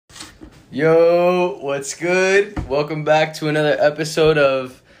Yo, what's good? Welcome back to another episode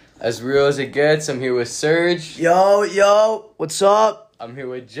of As Real As It Gets. I'm here with Serge. Yo, what's up? I'm here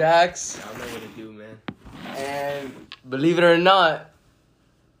with Jax. I don't know what to do, man. And believe it or not,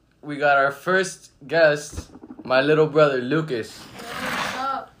 we got our first guest, my little brother, Lucas.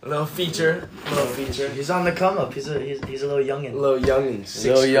 A little feature. He's on the come up. He's a little youngin. Little youngin.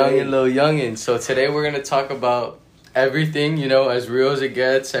 Little youngin. So today we're going to talk about everything, as real as it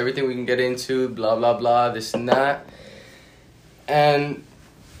gets, everything we can get into, blah, blah, blah, this and that. And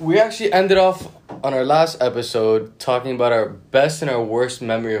we actually ended off on our last episode talking about our best and our worst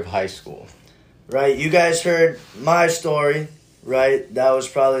memory of high school. Right, you guys heard my story, right? That was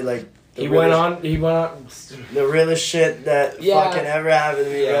probably like He went on. the realest shit that fucking ever happened to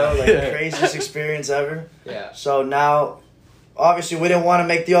me, bro. Like the craziest experience ever. Yeah. So now, obviously, we didn't want to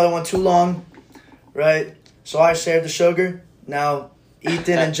make the other one too long, right? So I shared the sugar. Now,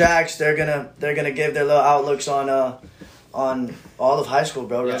 Ethan and Jax, they're gonna give their little outlooks on all of high school,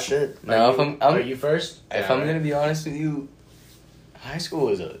 bro. Real shit. Now, Are you first? If I'm gonna be honest with you, high school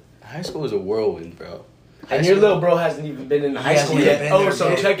is a whirlwind, bro. And your little bro hasn't even been in high school yet. been Oh, there so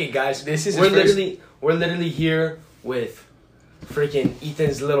yet. check it, guys. This is we're his literally here with freaking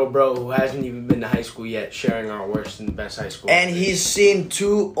Ethan's little bro who hasn't even been to high school yet, sharing our worst and best high school. And he's seen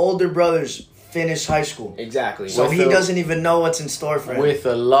two older brothers finish high school. Exactly. So he doesn't even know what's in store for him. With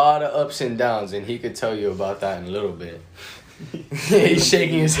a lot of ups and downs, and he could tell you about that in a little bit. He's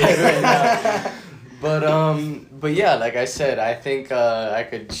shaking his head right now. But yeah, like I said, I think I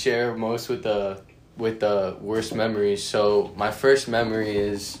could share most with the worst memories. So my first memory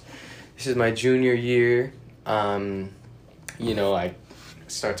is this is my junior year. I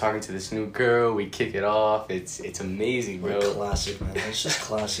start talking to this new girl. We kick it off. It's amazing, bro. Classic, man. It's just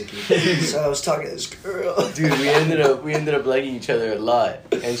classic. So I was talking to this girl. Dude, we ended up liking each other a lot,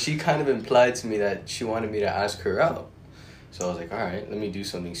 and she kind of implied to me that she wanted me to ask her out. So I was like, all right, let me do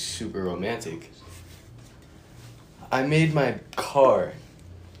something super romantic. I made my car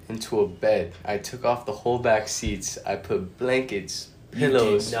into a bed. I took off the whole back seats. I put blankets,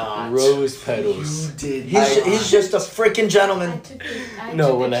 pillows, rose petals. You did. He's just a freaking gentleman. I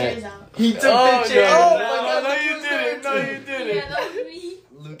No, took when pictures I- out. He took Oh, pictures. no, God, you didn't. No, you didn't. Yeah, that was me.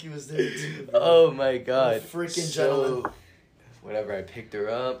 Lukey was there too. Oh my god. Freaking gentleman. Whatever, I picked her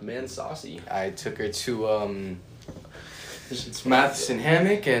up. Man, saucy. I took her to Matheson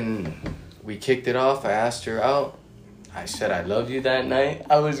Hammock, and we kicked it off. I asked her out. I said I love you that night.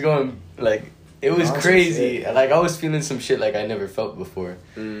 I was going it was Awesome crazy. shit. Like I was feeling some shit like I never felt before.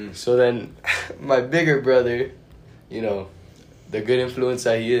 So then my bigger brother, the good influence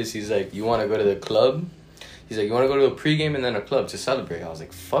that he is, he's like, you want to go to the club? He's like, you want to go to a pregame and then a club to celebrate? I was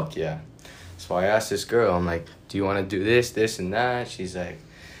like, fuck yeah. So I asked this girl, I'm like, do you want to do this, and that? She's like,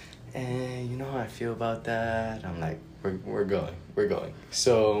 you know how I feel about that? I'm like, we're going.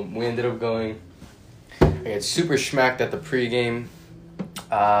 So we ended up going. I got super smacked at the pregame.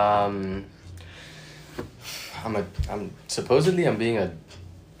 I'm supposedly I'm being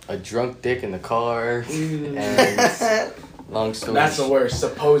a drunk dick in the car. And long story. That's the worst.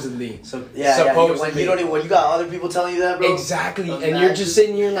 Supposedly. So Supposedly. you don't even. You got other people telling you that, bro. Exactly, Those and you're matches. just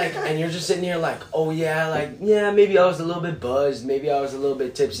sitting here like, oh yeah, maybe I was a little bit buzzed, maybe I was a little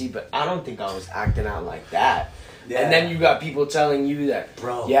bit tipsy, but I don't think I was acting out like that. Yeah. And then you got people telling you that,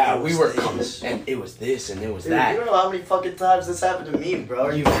 Bro, yeah, it we was were this. coming, and it was this, and it was Dude, that. you don't know how many fucking times this happened to me,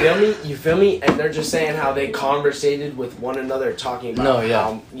 bro. You feel me? You feel me? And they're just saying how they conversated with one another, talking about No,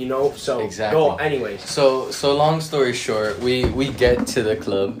 yeah. how, so Exactly. go. Anyways, So long story short, we get to the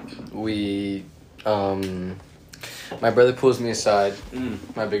club. We my brother pulls me aside.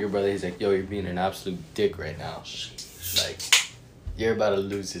 My bigger brother, he's like, yo, you're being an absolute dick right now. Like, you're about to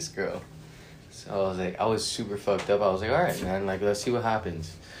lose this girl. So I was super fucked up. I was like, all right, man, like, let's see what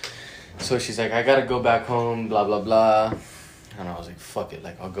happens. So she's like, I gotta go back home, blah, blah, blah. And I was like, fuck it,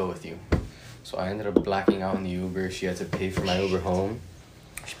 like, I'll go with you. So I ended up blacking out in the Uber. She had to pay for my Uber home.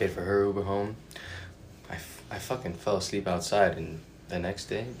 She paid for her Uber home. I fucking fell asleep outside, and the next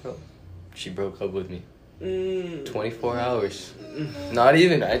day, bro, she broke up with me. 24 hours. Not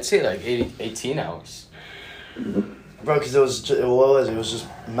even, I'd say like 18 hours. Bro, because what was it? It was just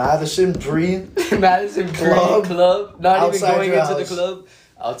Madison Bree. Madison Club? Club. Not Outside even your going into house. the club.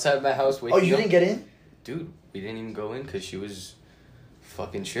 Outside my house. Oh, you didn't get in? Dude, we didn't even go in because she was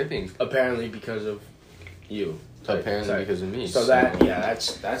fucking tripping. apparently because of you. Apparently because of me. So that's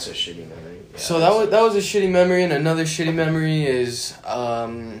a shitty memory. Yeah, So that was a shitty memory, and another shitty memory is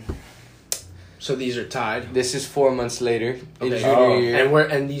So these are tied. This is 4 months later in Okay. junior year.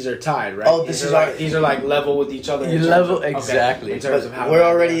 And these are tied, right? Oh, these are like level with each other. in You terms level- of- okay, exactly. in terms But of how we're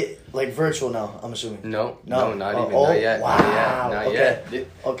bad already like virtual now. I'm assuming. No, No. not Oh, even. oh, Not yet. wow. Not yet. Not Okay. yet.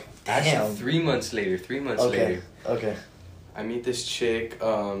 Okay. Actually, Damn. 3 months later. 3 months Okay. later. Okay. I meet this chick.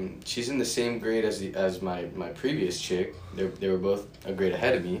 She's in the same grade as my previous chick. They were both a grade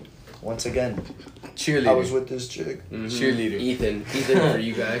ahead of me. Once again, Cheerleader. I was with this chick. Cheerleader. Ethan for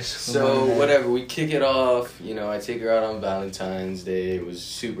you guys. So whatever, we kick it off. You know, I take her out on Valentine's Day. It was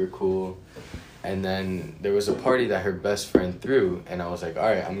super cool. And then there was a party that her best friend threw, and I was like, all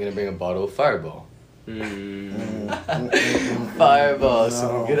right, I'm gonna bring a bottle of Fireball. Fireball,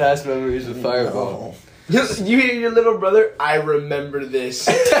 some good ass memories with Fireball. No. You hear your little brother? I remember this.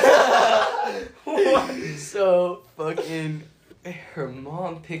 So fucking, her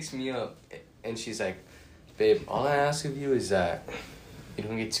mom picks me up, and she's like, babe, all I ask of you is that you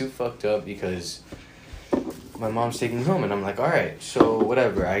don't get too fucked up because my mom's taking me home. And I'm like, all right, so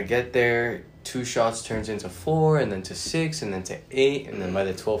whatever. I get there, 2 shots turns into 4, and then to 6, and then to 8, and then by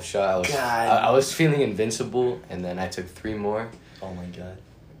the 12th shot, I was feeling invincible, and then I took 3 more. Oh my god.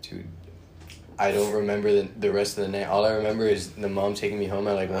 Dude, I don't remember the rest of the night. All I remember is the mom taking me home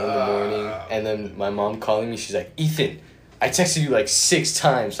at like 1 in the morning, and then my mom calling me. She's like, Ethan, I texted you like 6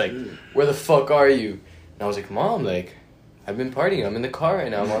 times, like, where the fuck are you? And I was like, Mom, like, I've been partying. I'm in the car right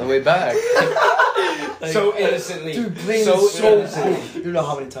now. I'm on the way back. Like, so innocently. Dude, please. So innocently. You know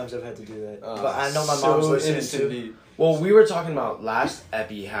how many times I've had to do that. But I know my mom's so listening innocently. too. Well, we were talking about last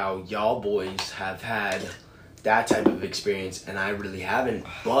epi how y'all boys have had that type of experience, and I really haven't.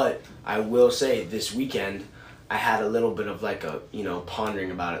 But I will say this weekend, I had a little bit of like a,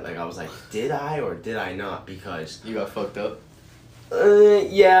 pondering about it. Like I was like, did I or did I not? Because You got fucked up?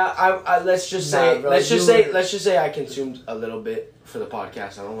 yeah, I let's just say Nah, bro, let's just you were- say I consumed a little bit for the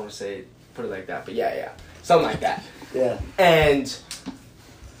podcast. I don't want to say put it like that, but yeah, something like that. Yeah. And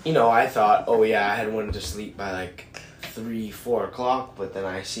I thought, oh yeah, I had wanted to sleep by like 3-4 o'clock, but then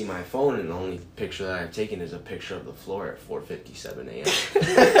I see my phone and the only picture that I've taken is a picture of the floor at 4:57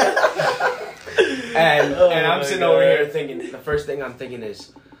 a.m. and I'm my sitting over God. here thinking, the first thing I'm thinking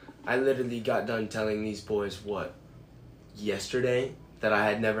is, I literally got done telling these boys yesterday that I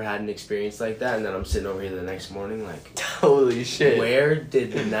had never had an experience like that, and then I'm sitting over here the next morning like, Holy shit. where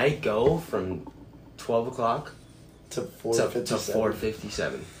did the night go from 12 o'clock To to 4:57.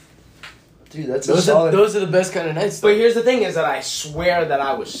 4:57? Dude, that's a Those are, solid. those are the best kind of nights, though. But here's the thing is that I swear that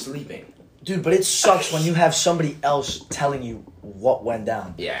I was sleeping. Dude, but it sucks when you have somebody else telling you what went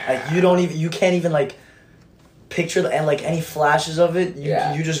down. Yeah. Like you can't even like picture and like any flashes of it.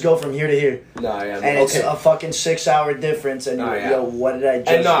 You just go from here to here, No, yeah. and it's a fucking 6-hour difference. And Oh, you, yeah. yo, what did I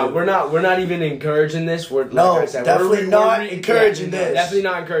just? And no, do? we're not even encouraging this. We're like No, I said, definitely not encouraging this. Definitely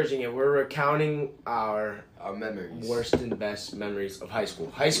not encouraging it. We're recounting our memories. worst and best memories of high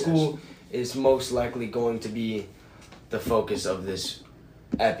school. High school is most likely going to be the focus of this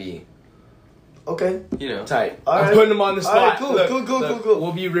epi. Okay. You know. Tight. All I'm right. putting them on the All right, spot. cool, Look, cool.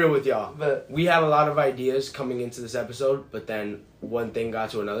 We'll be real with y'all. But We had a lot of ideas coming into this episode, but then one thing got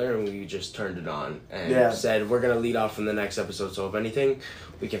to another, and we just turned it on and Yeah. said we're gonna lead off from the next episode. So if anything,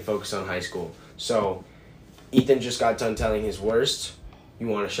 we can focus on high school. So Ethan just got done telling his worst. You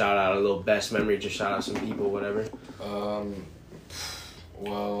want to shout out a little best memory? Just shout out some people, whatever.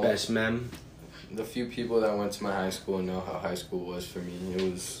 Well, Best mem. the few people that went to my high school know how high school was for me.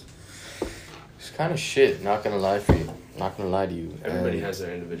 It's kind of shit. Not gonna lie for you. Not gonna lie to you. Everybody And- has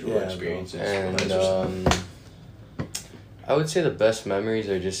their individual Yeah, experiences. And I would say the best memories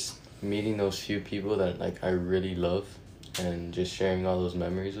are just meeting those few people that like I really love, and just sharing all those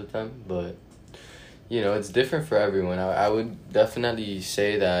memories with them. But it's different for everyone. I would definitely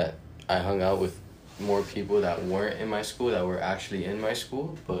say that I hung out with more people that weren't in my school that were actually in my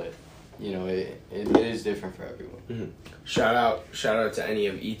school, but it is different for everyone. Shout out to any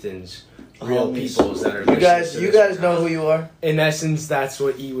of Ethan's real Homies. peoples that are you guys, listening to this. know who you are. In essence, that's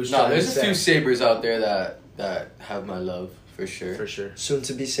what he was No, trying there's to a say. few Sabres out there that have my love for sure. For sure. Soon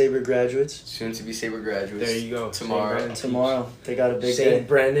to be Sabre graduates. Soon to be Sabre graduates. There you go. Tomorrow. St. Brandon. Tomorrow they got a big St. day.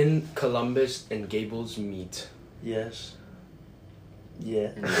 Brendan, Columbus, and Gables meet. Yes.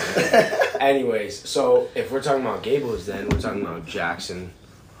 Yeah. Anyways, so if we're talking about Gables, then we're talking about Jackson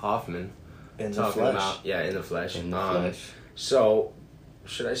Hoffman. In the Talking flesh. about in the flesh. In the flesh. So,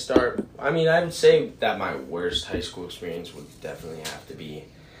 should I start? I mean, I would say that my worst high school experience would definitely have to be.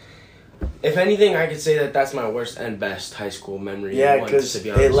 If anything, I could say that that's my worst and best high school memory. Yeah, once, because to be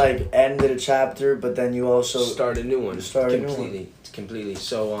it honest. like ended a chapter, but then you also start a new one. Start a new Completely.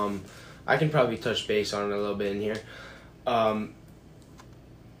 So I can probably touch base on it a little bit in here.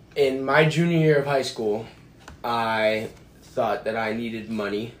 in my junior year of high school, I thought that I needed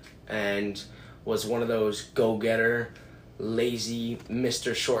money and was one of those go-getter, lazy,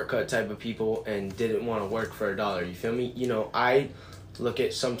 Mr. Shortcut type of people and didn't want to work for $1. You feel me? You know, I look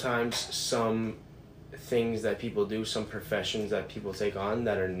at sometimes some things that people do, some professions that people take on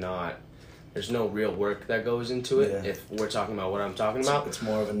that are not, there's no real work that goes into it. Yeah. If we're talking about what I'm talking about. It's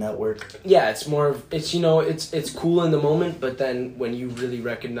more of a network. Yeah, it's more of, it's, you know, it's cool in the moment, but then when you really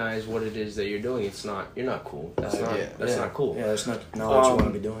recognize what it is that you're doing, you're not cool. That's not cool. Yeah, that's not what you want to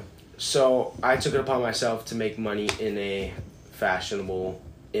be doing. So I took it upon myself to make money in a fashionable,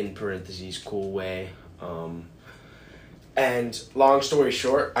 in parentheses, cool way. And long story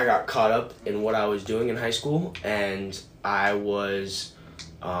short, I got caught up in what I was doing in high school, and I was,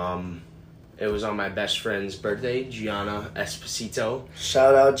 it was on my best friend's birthday, Gianna Esposito.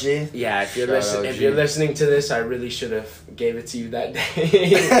 Shout out, G. Yeah, if you're listening to this, I really should have gave it to you that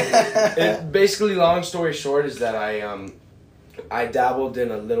day. Basically, long story short, is that I dabbled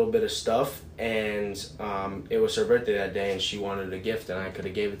in a little bit of stuff, and it was her birthday that day, and she wanted a gift, and I could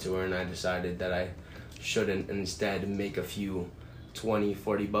have gave it to her, and I decided that I shouldn't instead make a few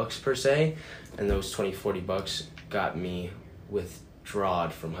 $20-$40 per se, and those $20-$40 got me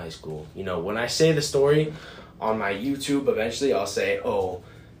withdrawed from high school. You know, when I say the story on my YouTube, eventually I'll say, oh,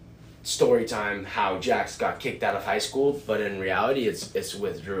 story time, how Jax got kicked out of high school, but in reality it's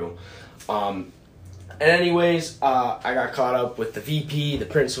withdrew. And anyways, I got caught up with the VP, the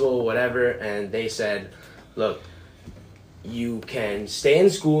principal, whatever, and they said, look, you can stay in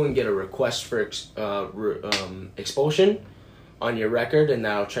school and get a request for expulsion on your record, and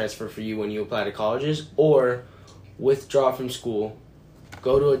that'll transfer for you when you apply to colleges, or withdraw from school,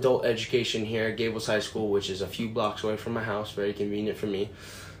 go to adult education here at Gables High School, which is a few blocks away from my house, very convenient for me,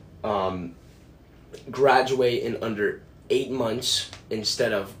 graduate in under 8 months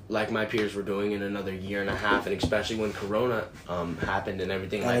instead of like my peers were doing in another year and a half, and especially when Corona happened and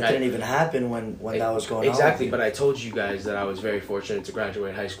everything. And it didn't even happen when that was going on. Exactly, but I told you guys that I was very fortunate to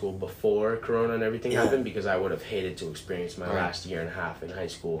graduate high school before Corona and everything happened, because I would have hated to experience my last year and a half in high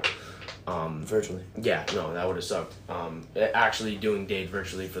school. Virtually. Yeah, no, that would have sucked. Actually doing Dade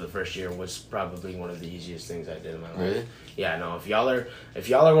virtually for the first year was probably one of the easiest things I did in my life. Really? Yeah, no, if y'all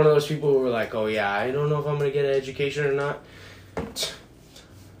are one of those people who were like, oh yeah, I don't know if I'm gonna get an education or not,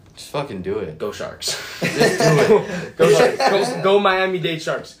 just fucking do it. go Sharks. Just do it. Go Sharks. Go Miami-Dade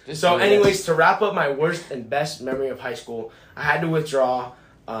Sharks. Just So do it. anyways, to wrap up my worst and best memory of high school, I had to withdraw,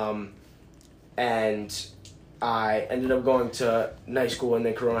 and I ended up going to night school, and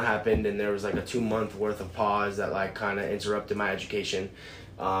then Corona happened, and there was like a 2-month worth of pause that like kind of interrupted my education.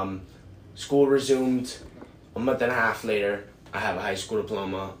 School resumed a month and a half later. I have a high school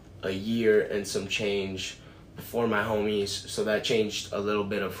diploma, a year and some change before my homies, so that changed a little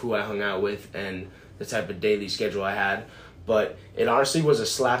bit of who I hung out with and the type of daily schedule I had. But it honestly was a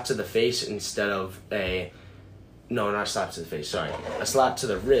slap to the face instead of a slap to the face, sorry. A slap to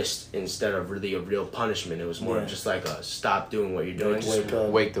the wrist instead of really a real punishment. It was more of just like a stop doing what you're doing. Wake up.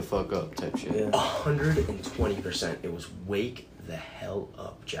 Wake the fuck up type shit. Yeah. 120%. It was wake the hell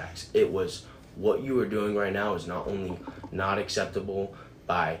up, Jax. It was what you are doing right now is not only not acceptable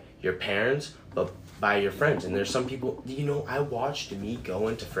by your parents, but by your friends. And there's some people, you know, I watched me go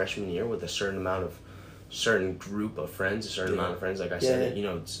into freshman year with a certain group of friends, a certain amount of friends, like I said, you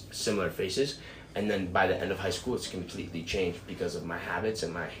know, it's similar faces. And then by the end of high school, it's completely changed because of my habits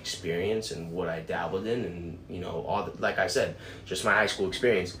and my experience and what I dabbled in, and, you know, like I said, just my high school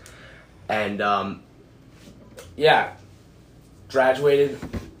experience. And, graduated,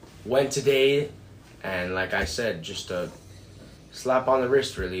 went to Dade, and like I said, just a slap on the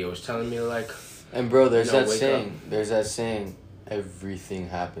wrist, really. It was telling me, like... And bro, there's that wake saying. up. There's that saying. Everything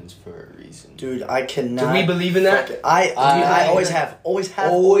happens for a reason. Dude, I cannot. Do we believe in that? I always have,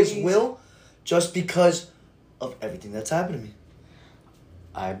 always will, just because of everything that's happened to me.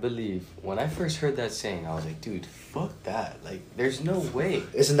 I believe when I first heard that saying, I was like, dude, fuck that. Like, there's no way.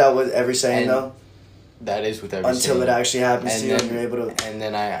 Isn't that what every saying though? That is with every Until saying. it actually happens to you then, and you're able to. And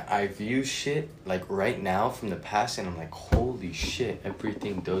then I view shit like right now from the past, and I'm like, holy shit,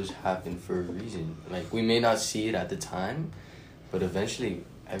 everything does happen for a reason. Like, we may not see it at the time, but eventually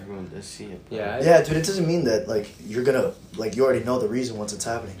everyone does see it. Bro. Yeah, dude, it doesn't mean that, like, you're gonna, like, you already know the reason once it's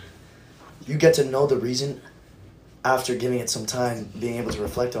happening. You get to know the reason after giving it some time, being able to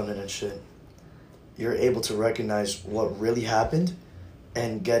reflect on it and shit. You're able to recognize what really happened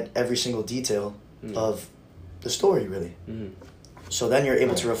and get every single detail of the story, really. So then you're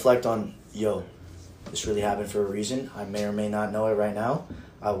able to reflect on, yo, this really happened for a reason. I may or may not know it right now.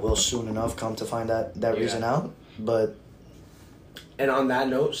 I will soon enough come to find that reason out. But And on that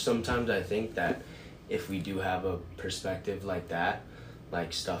note, sometimes I think that if we do have a perspective like that,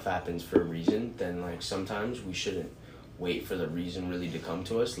 like stuff happens for a reason, then like sometimes we shouldn't wait for the reason really to come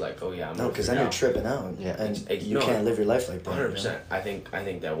to us. Like, oh yeah, I'm No, because then you're tripping out. Yeah, and you can't live your life like that. 100%. I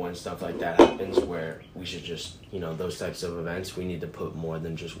think that when stuff like that happens, where we should just, those types of events, we need to put more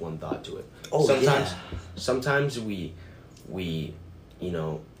than just one thought to it. Oh, Sometimes we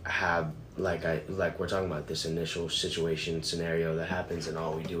have like we're talking about this initial situation scenario that happens, and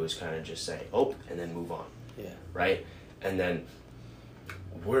all we do is kind of just say oh and then move on. Yeah. Right. And then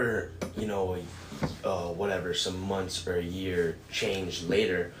we're whatever, some months or a year change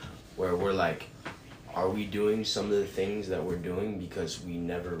later, where we're like, are we doing some of the things that we're doing because we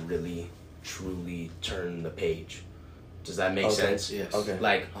never really truly turn the page? Does that make sense? Yes. Okay.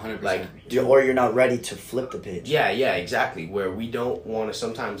 Like 100%. like Or you're not ready to flip the page. yeah, exactly. Where we don't want to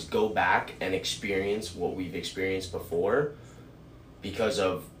sometimes go back and experience what we've experienced before because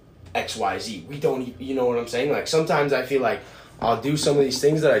of XYZ. We don't, you know what I'm saying? Like sometimes I feel like I'll do some of these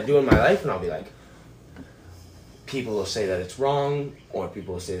things that I do in my life, and I'll be like, people will say that it's wrong, or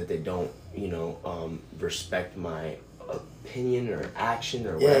people will say that they don't, respect my opinion or action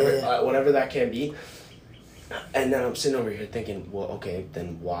or whatever, whatever that can be. And then I'm sitting over here thinking, well, okay,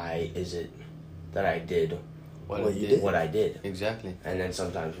 then why is it that I did what I did? Exactly. And then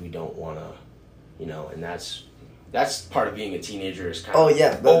sometimes we don't want to, and that's part of being a teenager is kind Oh of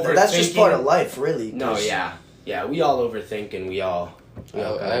yeah, but that's just part of life, really. No, yeah, we all overthink and we all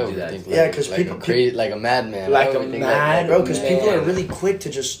I do that. overthink. Yeah, 'cause like people- crazy, like a madman. Like I a overthink mad Bro, because people are Man. really quick to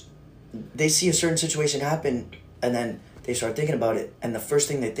just, they see a certain situation happen, and then they start thinking about it, and the first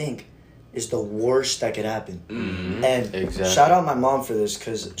thing they think is the worst that could happen. Mm-hmm. And Exactly. shout out my mom for this,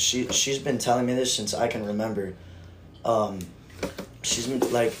 because she's been telling me this since I can remember. She's been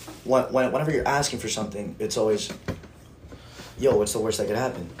like, whenever you're asking for something, it's always, yo, what's the worst that could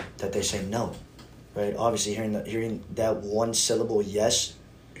happen? That they say no, right? Obviously, hearing that one syllable yes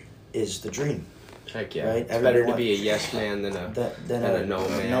is the dream. Heck yeah. Right? It's better to Everyone- be a yes man than a Than a no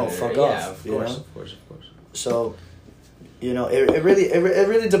man. No, or- fuck yeah, off. of course, you know? of course. So, it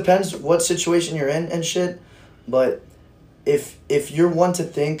really depends what situation you're in and shit. But if you're one to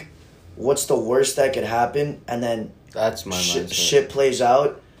think, what's the worst that could happen, and then That's my mindset. shit plays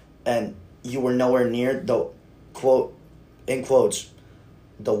out, and you were nowhere near the quote, in quotes,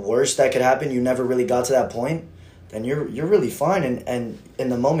 the worst that could happen. You never really got to that point. Then you're really fine, and in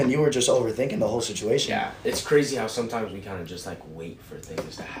the moment you were just overthinking the whole situation. Yeah, it's crazy how sometimes we kind of just like wait for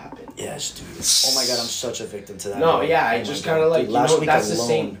things to happen. Yes, dude. Oh my god, I'm such a victim to that. No, man. yeah, Oh I my just God. kind of like, Dude, last week that's the alone-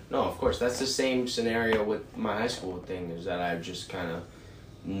 same. No, of course, that's the same scenario with my high school thing. Is that I just kind of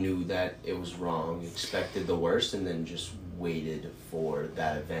knew that it was wrong, expected the worst, and then just waited for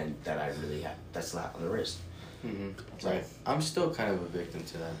that event that I really had. That slap on the wrist. Mm-hmm. Right. I'm still kind of a victim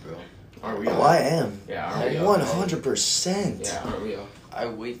to that, bro. Aren't we Oh, all? I am. Yeah, aren't we all? 100%. Yeah, aren't we all? I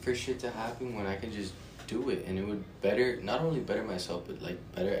wait for shit to happen when I can just do it, and it would not only better myself, but like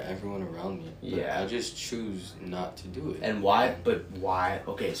better everyone around me. But Yeah. I just choose not to do it. And why? But why?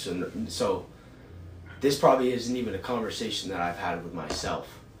 Okay, so this probably isn't even a conversation that I've had with myself.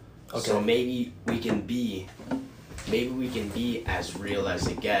 Okay. So maybe we can be as real as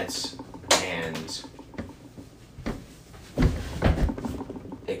it gets and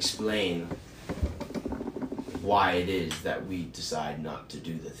explain why it is that we decide not to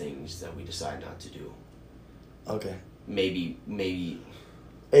do the things that we decide not to do. Okay. Maybe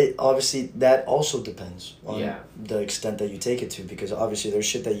It obviously that also depends on Yeah. the extent that you take it to, because obviously there's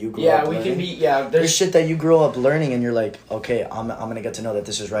shit that you grew yeah, up we learning. can be yeah, There's there's shit that you grow up learning, and you're like, okay, I'm gonna get to know that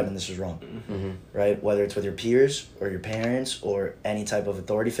this is right and this is wrong, Mm-hmm. right? Whether it's with your peers or your parents or any type of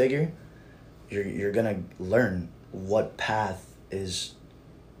authority figure, you're gonna learn what path is,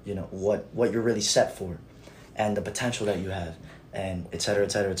 what you're really set for, and the potential that you have, and et cetera,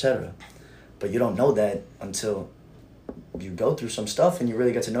 et cetera, et cetera. But you don't know that until you go through some stuff and you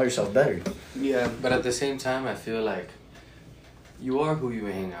really get to know yourself better. yeah. But at the same time, I feel like you are who you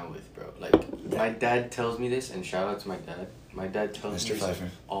hang out with, bro. Like, my dad tells me this, and shout out to my dad. My dad tells Mr. me this Pfeiffer.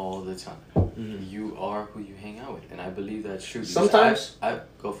 all the time. You are who you hang out with, and I believe that's true. because Sometimes- I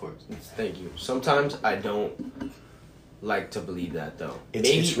go for it. Thank you. Sometimes I don't like to believe that though.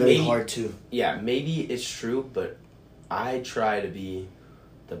 It's really hard to. Yeah, maybe it's true, but I try to be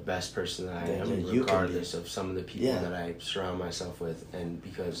the best person that I Yeah, am, you can be. regardless of some of the people Yeah. that I surround myself with, and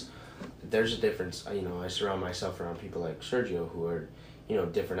because there's a difference. I surround myself around people like Sergio who are,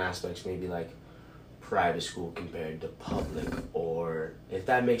 different aspects, maybe like private school compared to public, or if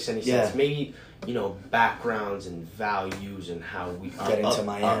that makes any Yeah. sense. Maybe, backgrounds and values and how we Get into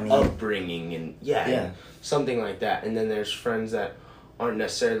Miami. our upbringing and Yeah. something like that. And then there's friends that aren't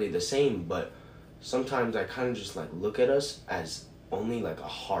necessarily the same, but sometimes I kind of just like look at us as only like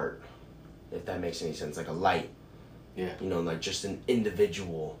a heart, if that makes any sense, like a light. Yeah. Like just an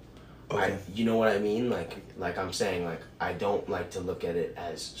individual. Okay. You know what I mean? Like I'm saying, like I don't like to look at it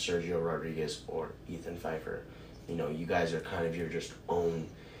as Sergio Rodriguez or Ethan Pfeiffer. You guys are kind of your just own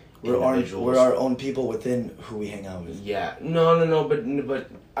individuals. We're our own people within who we hang out with. Yeah. No. But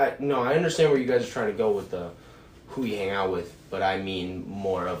I understand where you guys are trying to go with the who you hang out with, but I mean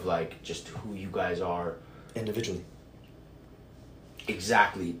more of like just who you guys are Individually.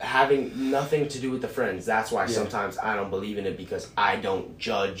 Exactly. Having nothing to do with the friends. That's why Yeah. sometimes I don't believe in it, because I don't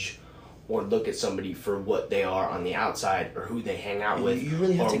judge or look at somebody for what they are on the outside or who they hang out with You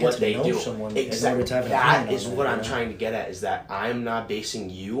really have or to get what to they know do. someone Exactly. in order to have an That opinion is on what it, I'm you know? trying to get at, is that I'm not basing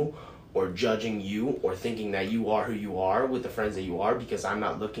you or judging you or thinking that you are who you are with the friends that you are, because I'm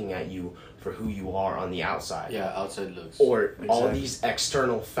not looking at you for who you are on the outside. Yeah, outside looks. Or all Exactly. these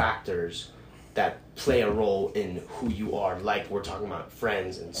external factors that play a role in who you are, like we're talking about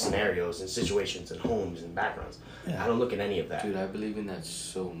friends and scenarios and situations and homes and backgrounds. Yeah. I don't look at any of that. Dude, I believe in that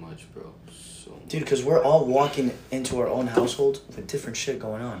so much, bro. So much. Dude, because we're all walking into our own household with different shit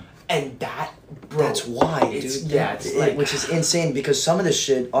going on. And that, bro, That's why, dude. it's, yeah, it's like, which is insane, because some of this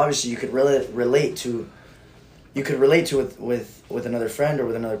shit, obviously, you could relate to. You could relate to it with another friend or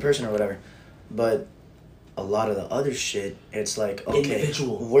with another person or whatever, but a lot of the other shit, it's like, okay,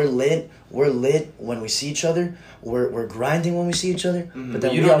 Individual. we're lit when we see each other. We're grinding when we see each other, but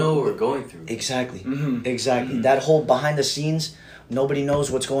then you we don't are- know what we're going through. Exactly, Mhm. exactly. That whole behind the scenes, nobody knows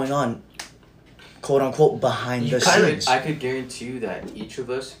what's going on, quote unquote, behind You the kinda- scenes. I could guarantee you that each of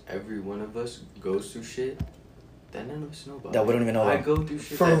us, every one of us, goes through shit that none of us know about. That we don't even know I about. go through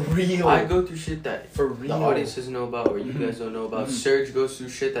shit For that, real. I go through shit that For the real. audience doesn't know about, or you Mhm. guys don't know about. Mhm. Serge goes through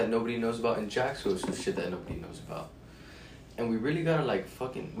shit that nobody knows about, and Jax goes through shit that nobody knows about. And we really gotta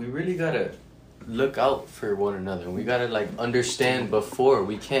we really gotta look out for one another. We gotta understand before.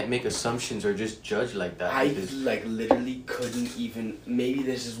 We can't make assumptions or just judge like that. I because- literally couldn't even. Maybe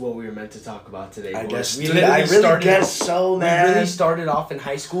this is what we were meant to talk about today. I boys. guess, we dude, literally I really started guess off- so, man. We really started off in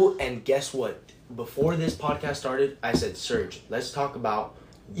high school, and guess what? Before this podcast started, I said, Serge, let's talk about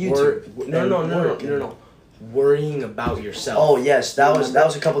YouTube No. Worrying about yourself. Oh yes, that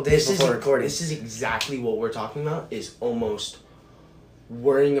was a couple days before recording. This is exactly what we're talking about. Is almost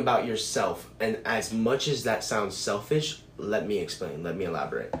worrying about yourself, and as much as that sounds selfish, let me explain. Let me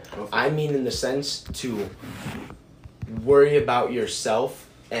elaborate. I mean, in the sense to worry about yourself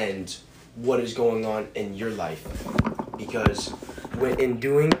and what is going on in your life, because when in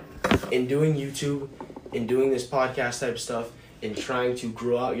doing YouTube, in doing this podcast type of stuff, in trying to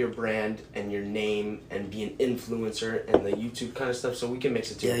grow out your brand and your name and be an influencer and the YouTube kind of stuff, so we can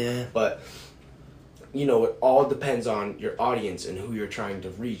mix it too. Yeah. But it all depends on your audience and who you're trying to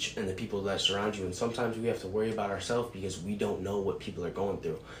reach and the people that surround you. And sometimes we have to worry about ourselves because we don't know what people are going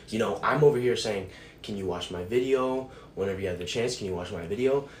through. I'm over here saying, can you watch my video? Whenever you have the chance, can you watch my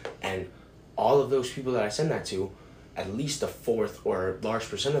video? And all of those people that I send that to, at least a fourth or a large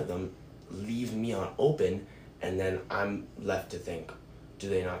percent of them leave me on open, and then I'm left to think, do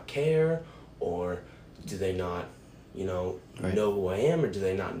they not care, or do they not Right. know who I am, or do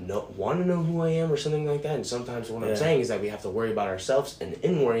they not want to know who I am, or something like that? And sometimes what I'm saying is that we have to worry about ourselves, and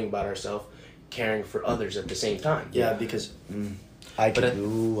in worrying about ourselves, caring for others at the same time. Yeah, because I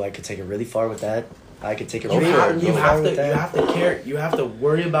could take it really far with that. I could take it You really have, far you have with to you that. have to care. You have to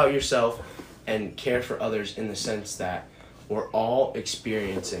worry about yourself and care for others, in the sense that we're all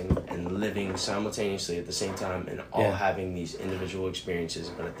experiencing and living simultaneously at the same time, and all Yeah. having these individual experiences,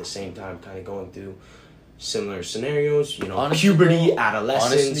 but at the same time kind of going through similar scenarios, Honestly, puberty, bro,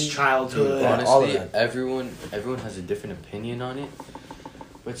 adolescence, honestly, childhood. Yeah, all of Honestly, that. everyone has a different opinion on it,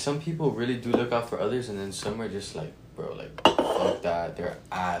 but some people really do look out for others, and then some are just like, bro, fuck that, they're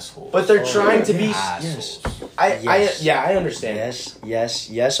assholes. But they're trying to be. assholes. I understand. Yes,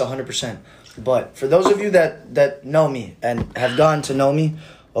 100%. But for those of you that know me and have gotten to know me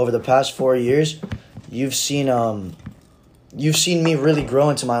over the past 4 years, you've seen me really grow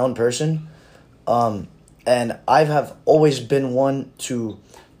into my own person. And I have always been one to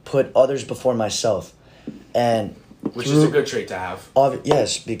put others before myself. And Which is a good trait to have.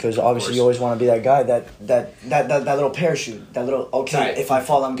 yes, because obviously you always want to be that guy that little parachute, that little Tight. if I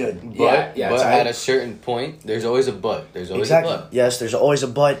fall I'm good. But Yeah, but tight. at a certain point, there's always a but. There's always Exactly. a but. Yes, there's always a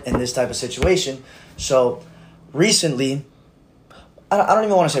but in this type of situation. So, recently, I don't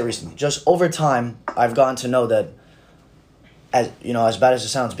even want to say recently. Just over time, I've gotten to know that, as you know, as bad as it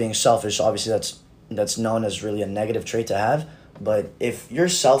sounds, being selfish, obviously that's known as really a negative trait to have. But if you're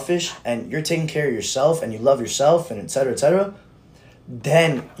selfish and you're taking care of yourself and you love yourself and et cetera,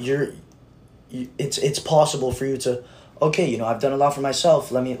 then it's possible for you to, okay, you know, I've done a lot for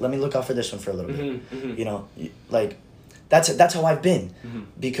myself. Let me look out for this one for a little bit. You know, like that's how I've been,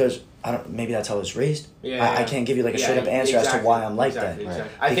 because maybe that's how I was raised. I can't give you like a straight up answer as to why I'm like that.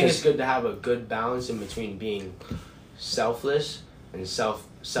 Exactly. I think it's good to have a good balance in between being selfless and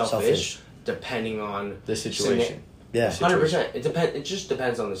selfish, depending on the situation. Yeah, 100%. It just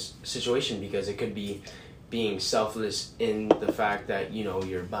depends on the situation, because it could be being selfless in the fact that, you know,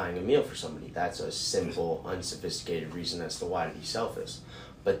 you're buying a meal for somebody. That's a simple, unsophisticated reason as to why to be selfish.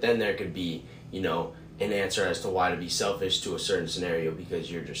 But then there could be, you know, an answer as to why to be selfish to a certain scenario,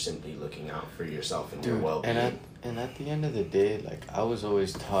 because you're just simply looking out for yourself and your well-being. And at the end of the day, like, I was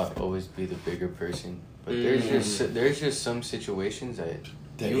always taught always be the bigger person. But there's just some situations that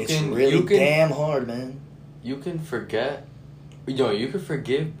it's really damn hard, man. You can forget. You can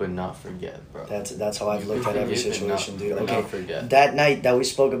forgive but not forget, bro. That's how I've looked at every situation, dude. Okay, that night that we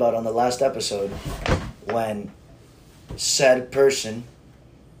spoke about on the last episode, when said person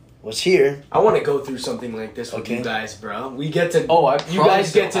was here. I want to go through something like this with you guys, bro. We get to. You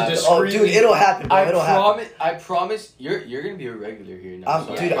guys get to discreetly. Oh, dude, it'll happen. Bro. I promise. You're gonna be a regular here now.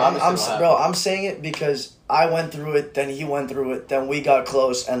 I'm saying it because I went through it, then he went through it, then we got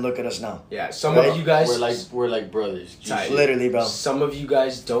close, and look at us now. Yeah, some of you guys we're like brothers. Literally, bro. Some of you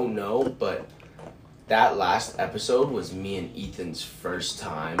guys don't know, but that last episode was me and Ethan's first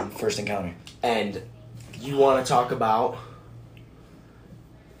encounter. And you want to talk about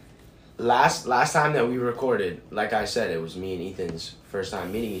last time that we recorded? Like I said, it was me and Ethan's first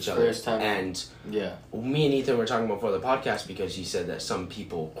time meeting each other. And me and Ethan were talking before the podcast, because he said that some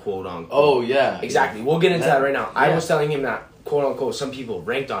people, quote unquote. Oh yeah, exactly. We'll get into that right now. Yeah. I was telling him that, quote unquote, some people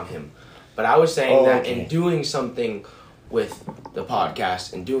ranked on him, but I was saying that in doing something with the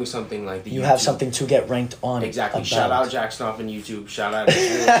podcast and doing something like the you have something to get ranked on. Exactly. Shout out Jack Snoff on YouTube. Shout out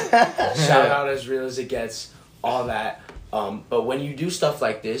as real as it gets. All that. But when you do stuff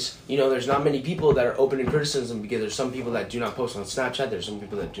like this, you know, there's not many people that are open to criticism, because there's some people that do not post on Snapchat. There's some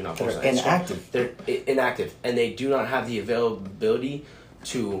people that do not post on Instagram. They're inactive, and they do not have the availability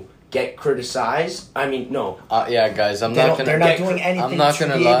to get criticized. I mean, no. Yeah, guys, they're not doing anything. I'm not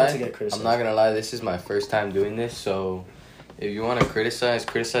gonna lie. To get criticized. I'm not gonna lie. This is my first time doing this, so if you want to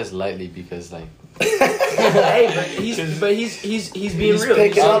criticize lightly, because like. Hey, but he's being real.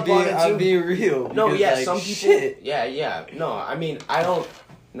 I'm being real. No, yeah, like, some people. Shit. Yeah. No, I mean, I don't.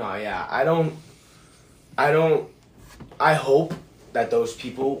 No, yeah, I don't. I hope that those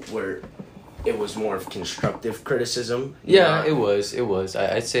people were. It was more of constructive criticism. Yeah, it was.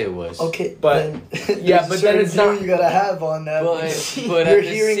 I'd say it was. Okay, but but then it's not. You gotta have on that. But at the same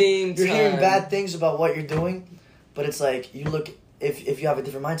time, you're hearing bad things about what you're doing, but it's like you look if you have a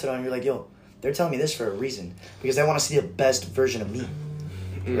different mindset on it, you're like, yo, they're telling me this for a reason, because they want to see the best version of me,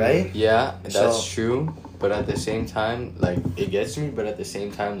 right? Yeah, that's true. But at the same time, like, it gets me. But at the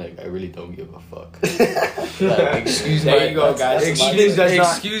same time, like, I really don't give a fuck. Like, excuse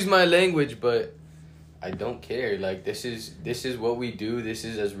my language, but I don't care. Like, this is what we do. This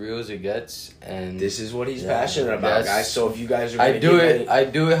is as real as it gets, and this is what he's passionate about, guys. So if you guys are, I do it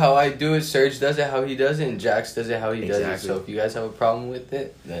how I do it. Serge does it how he does it, and Jax does it how he does it. So if you guys have a problem with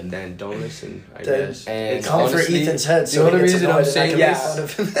it, then don't listen. I guess. And honestly, for Ethan's head. The only reason I'm saying this,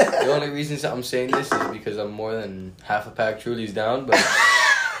 the only reason I'm saying this is because I'm more than half a pack Truly's down. But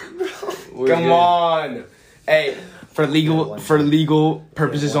come on, hey. For legal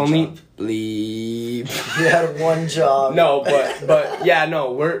purposes only, leave. You had one job. No, but yeah,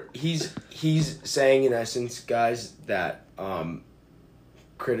 no. He's saying in essence, guys, that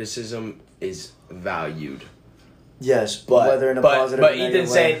criticism is valued. Yes, but whether in a positive. But Ethan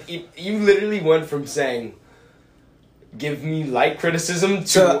saying you literally went from saying, "Give me light criticism"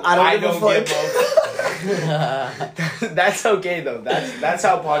 to I don't give a fuck. That's okay though. That's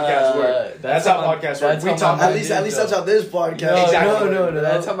how podcasts work. That's how podcasts work. We talk. At least that's how this podcast. No, exactly. No.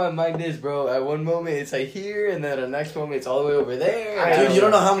 That's how my mind is, bro. At one moment it's like here, and then the next moment it's all the way over there. Dude, you don't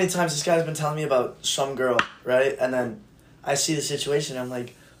know how many times this guy's been telling me about some girl, right? And then I see the situation. I'm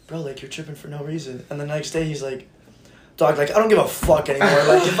like, bro, like you're tripping for no reason. And the next day he's like, dog, like I don't give a fuck anymore.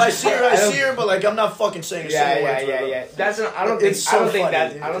 Like if I see her, I see her, but like I'm not fucking saying a single word. Yeah. I don't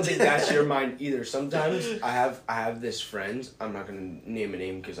think that's your mind either. Sometimes I have this friend. I'm not gonna name a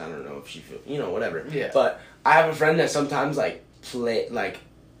name because I don't know if she feels, whatever. Yeah. But I have a friend that sometimes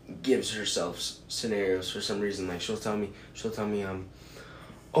gives herself scenarios for some reason. Like she'll tell me,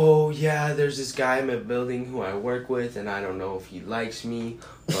 oh yeah, there's this guy in my building who I work with, and I don't know if he likes me,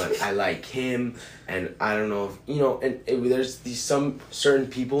 but I like him, and I don't know if there's some certain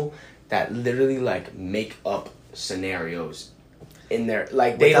people that literally like make up scenarios in there,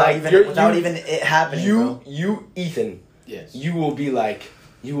 like they without even it happening. You Ethan, Yes. you will be like,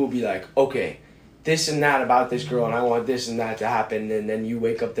 okay, this and that about this girl, and I want this and that to happen, and then you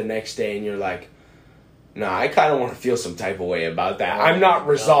wake up the next day and you're like, nah, I kind of want to feel some type of way about that. I'm not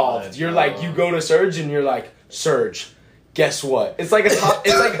resolved. God, you're like, you go to Serge and you're like, Serge, guess what? It's like a top.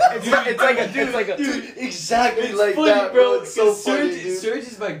 It's like a. Dude, exactly It's like funny, that, bro. It's so Serge, funny, dude. Serge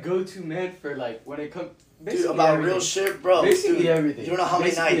is my go-to man for like when it comes. Dude, about real shit, bro. Basically dude, everything. You don't know how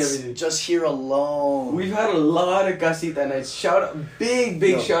many Basically nights everything. just here alone. We've had a lot of casita nights.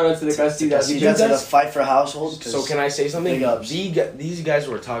 Big shout out to the casita. Casita to the fight for household. So can I say something? Big ups. These guys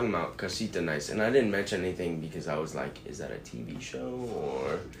were talking about Casita Nights, and I didn't mention anything because I was like, is that a TV show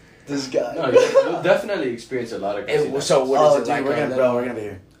or? This guy. No, you'll definitely experience a lot of casita. So what is it like? We're gonna be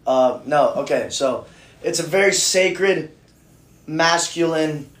here. No, okay, so it's a very sacred,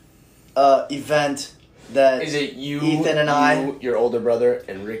 masculine, event that Is it you, Ethan and I, your older brother,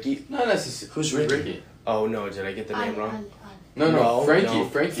 and Ricky? Not necessarily. Who's Ricky? Oh no, did I get the name wrong? No, Frankie. no.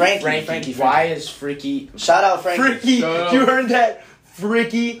 Frankie. Why is Freaky? Shout out Frankie. Freaky. Shut up. You heard that?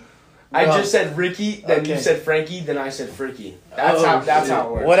 Freaky. I Bro. just said Ricky, then you Okay. said Frankie, then I said Freaky. Oh, That's shit. how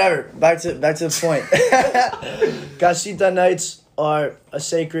it works. Whatever. Back to the point. Casita nights are a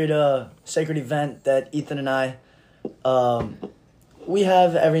sacred event that Ethan and I we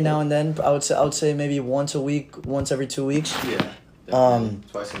have every now and then. I would say maybe once a week, once every 2 weeks. Yeah.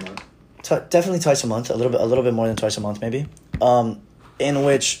 Twice a month. Definitely twice a month. A little bit more than twice a month, maybe. In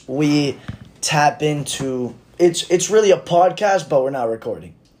which we tap into. It's really a podcast, but we're not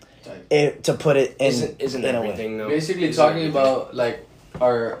recording. To put it in, Isn't in a way. everything though? Basically Isn't talking everything- about like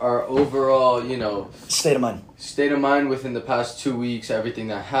our overall, State of mind. state of mind within the past 2 weeks, everything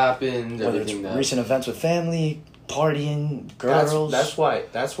that happened, Whether it's everything that recent events with family, partying, girls. That's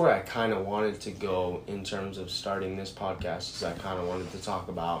where I kind of wanted to go in terms of starting this podcast. Is I kind of wanted to talk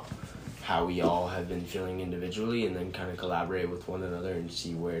about how we all have been feeling individually, and then kind of collaborate with one another and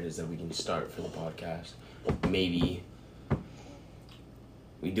see where it is that we can start for the podcast. Maybe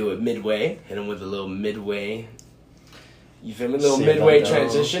we do it midway, hit them with a little midway. You feel me? A little See midway about that.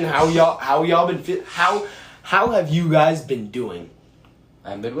 transition. How y'all been how have you guys been doing?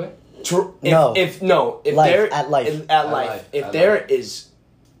 at Midway. Life, There at life. If there is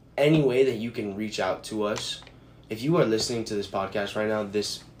any way that you can reach out to us, if you are listening to this podcast right now,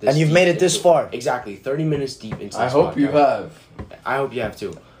 this And you've deep made it this into- far. exactly 30 minutes deep into. I this hope you podcast. have. I hope you have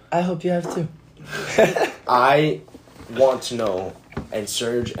too. I hope you have too. I want to know, and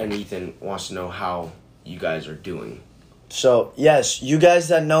Serge and Ethan wants to know how you guys are doing. So yes, you guys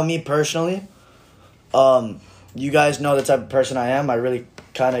that know me personally, you guys know the type of person I am. I really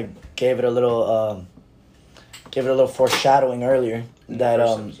kind of gave it a little foreshadowing earlier that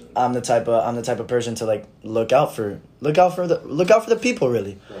First episode. I'm the type of person to like look out for the people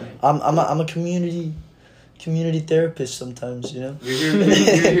really. Right. I'm a community therapist sometimes, you know. You're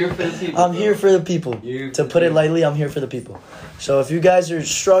here for the people. I'm here for the people. To put it lightly, I'm here for the people. So if you guys are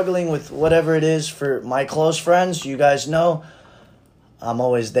struggling with whatever it is for my close friends, you guys know I'm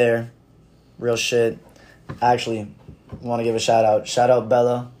always there. Real shit. Actually, want to give a shout out. Shout out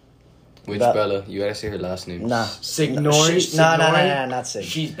Bella. Which Be- Bella? You gotta say her last name. Nah. Signori? Nah, not Sig.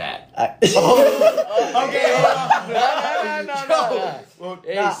 She's bad. Hey,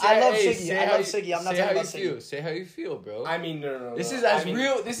 Nah, I love hey, Siggy. say I how love you- Siggy. I'm not say talking how about you feel. Siggy. Say how you feel, bro. I mean, no. This is I as mean,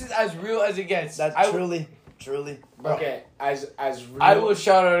 real. This is as real as it gets. That's I, truly. Bro. Okay, as real. I will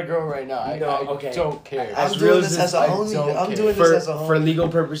shout out a girl right now. I okay. don't care. As I'm real doing as this this- as a I homie. don't I'm care. doing this as a For homie. legal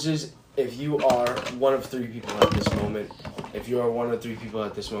purposes, if you are one of 3 people at this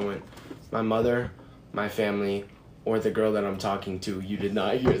moment, my mother, my family, or the girl that I'm talking to, you did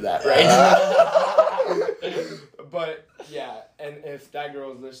not hear that, right? But yeah, and if that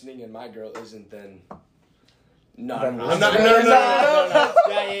girl is listening and my girl isn't, then no. Then I'm let's not. run No. it up.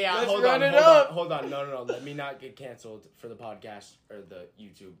 Yeah. Let's Hold run on. it up. Hold on. No. Let me not get canceled for the podcast or the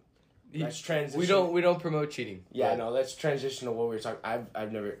YouTube. Let's transition. We don't promote cheating. Yeah, But- no, let's transition to what we were talking.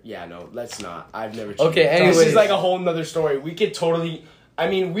 I've never. Yeah, no, let's not. I've never. Cheated. Okay, this anyways. is like a whole nother story. We could totally. I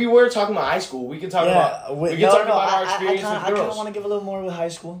mean, we were talking about high school. We could talk about. We could talk about our experience I with kind of girls. want to give a little more with high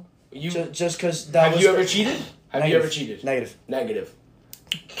school. You Just because that have was. you ever cheated? Have you Negative. ever cheated? Negative. Negative.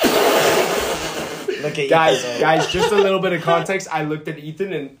 Look at Guys, Ethan. guys, just a little bit of context. I looked at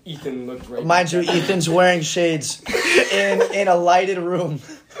Ethan, and Ethan looked right. Mind you, Ethan's wearing shades in a lighted room.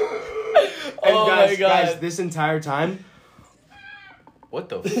 And Oh guys, my God. guys, this entire time, What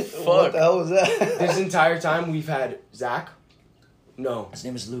the What fuck? the hell was that? this entire time, we've had Zach. No, His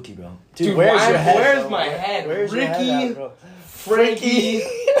name is Lukey, bro. Dude, where's why- your head? where's bro? my head? Where's your Ricky? head at, bro? Frankie.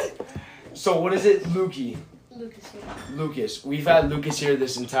 So what is it, Lukey? Lucas here. Lucas. We've had Lucas here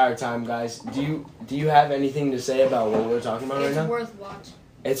this entire time, guys. Do you have anything to say about what we're talking about right It's now? worth watching.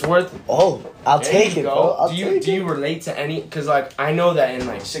 It's worth. Oh, I'll There take you it, go. bro. I'll do you take do it. you relate to any? Because like I know that in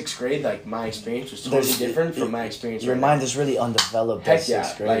like 6th grade, like my experience was totally There's- different from my experience. Your right mind now. is really undeveloped at Heck yeah!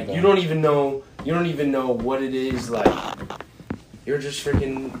 6th grade. Like bro. you don't even know what it is. Like you're just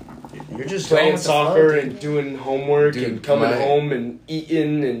freaking You're just going playing with the soccer flow, and doing homework Dude, and coming my- home and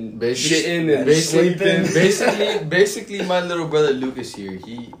eating and shitting and basically, sleeping. basically, my little brother Lucas here.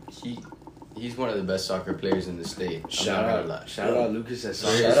 He's one of the best soccer players in the state. Shout out, Lucas at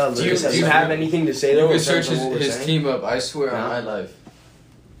soccer. Shout out Do you, Lucas at do you soccer. have anything to say You though? can in terms search of what we're his saying? team up. I swear No. on my life.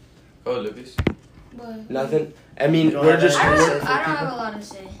 Oh, Lucas. But Nothing. I mean, You don't we're have just. any- I we're- don't have a lot to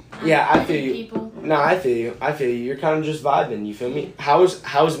say. Yeah, I hate feel you. People. No, I feel you. You're kind of just vibing. You feel me?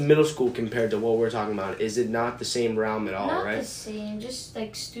 How's middle school compared to what we're talking about? Is it not the same realm at all? Not Right? the same, just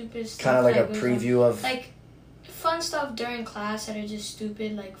like stupid stuff. Kind of like a that goes preview of. on. Like fun stuff during class that are just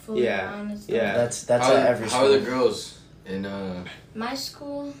stupid, like fooling Yeah, around and stuff. yeah. That's how, at every how school. are the girls in My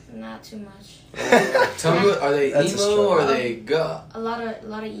school, not too much. Tell me, are they That's a emo struggle. or are they ga? A lot of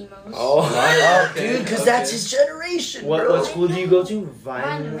emos. Oh, Oh, dude, because that's his generation, what bro. school do you go to?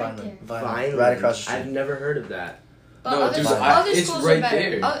 Vineland, right Vineland. there. Vineland. Right across the street. I've never heard of that. But No, other, dude, other it's schools right are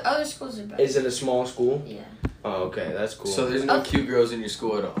better. there. Other schools are better. Is it a small school? Yeah. Oh, okay, that's cool. So there's no Okay. cute girls in your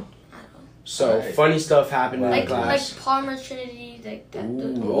school at all. I don't know. So Right. funny stuff happened in Like class. Palmer Trinity, like that.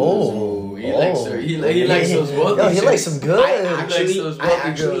 Oh. he likes her. He likes those wealthy. Yo, he likes chicks. some good. I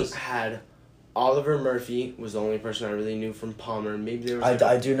actually had Oliver Murphy was the only person I really knew from Palmer. Maybe there was like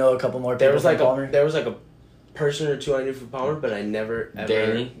I do know a couple more people there was like from Palmer. there was like a person or two I knew from Palmer, but I never ever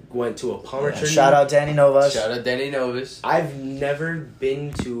Danny. went to a Palmer Yeah, Trinity. shout out Danny Novas. Shout out Danny Novus. I've never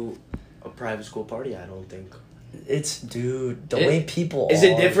been to a private school party. I don't think. It's dude, the It- way people Is are,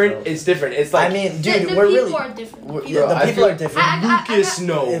 it different? bro. It's different. It's like I mean, The, dude, the we're people really are different. we're- People- yeah, the I people feel- are different. Lucas If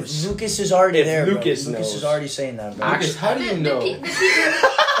knows. Lucas is already If there, Lucas bro. Lucas knows. is already saying that, bro. Lucas, how do you know?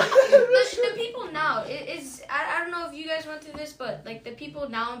 The people now, I don't know if you guys went through this, but like the people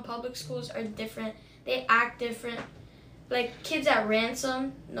now in public schools are different. They act different. Like kids at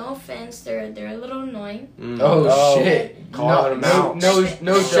Ransom, no offense, they're a little annoying. Oh, Oh. shit! Calling them out. No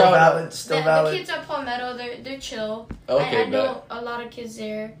Still shout out. valid. Still The valid. kids at Palmetto, they're chill. Okay, I know a lot of kids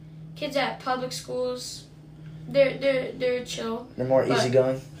there. Kids at public schools, they're chill. They're more but-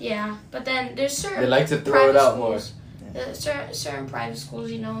 easygoing. Yeah, but then there's certain They like to throw private it out more. schools. Certain private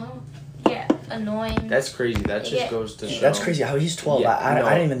schools, you know, get annoying. That's crazy. That just Yeah. goes to show. That's crazy. How he's 12. Yeah, I no.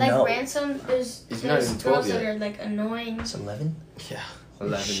 didn't even like know. Ransom, there's He's not even 12 girls that yet. are like annoying. It's 11. Yeah,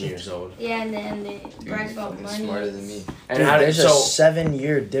 11 Shit. years old. Yeah, and then they dude, brag he's about fucking money. smarter than me. And Dude, how did, there's a so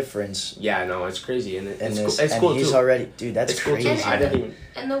 7-year difference yeah, no, it's crazy, and in it's this, cool. It's and cool he's too. already, dude. That's It's cool too. crazy. I didn't even.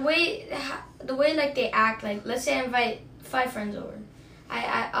 And the way like they act, like let's say I invite 5 friends over,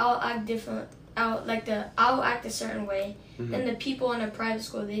 I'll act different. I'll act a certain way. Mhm. Then the people in a private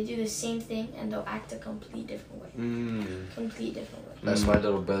school, they do the same thing and they'll act a complete different way. Mm, Complete different way. That's my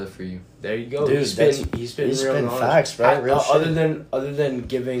little brother for you. there you go. Dude, he's that's- been He's real been knowledge. facts, bro. Real shit. Other than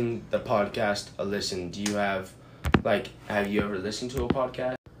giving the podcast a listen, do you have you ever listened to a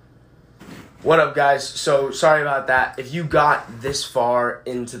podcast? What up, guys? So sorry about that. If you got this far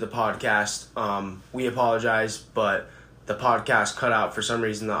into the podcast, we apologize, but the podcast cut out for some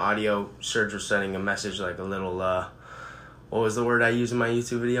reason. The audio. Serge was sending a message like a little. What was the word I used in my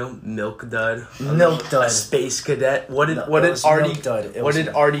YouTube video? Milk dud. Milk dud. A space cadet. What did No, what it did was Artie? milk dud. It What was did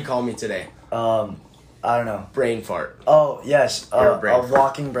milk. Artie call me today? I don't know. Brain fart. Oh yes, You're a brain a fart.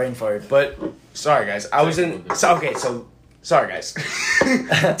 walking brain fart. But sorry guys, I was in. So sorry guys,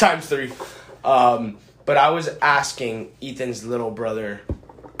 times 3. But I was asking Ethan's little brother,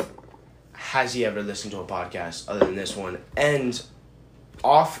 has he ever listened to a podcast other than this one? And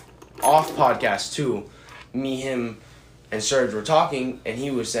off podcast too, me, him, and Serge were talking, and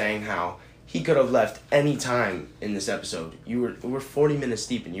he was saying how he could have left any time in this episode. We're 40 minutes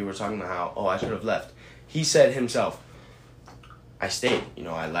deep, and you were talking about how I should have left. He said himself, I stayed.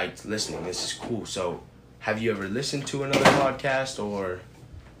 I liked listening. This is cool. So, have you ever listened to another podcast or?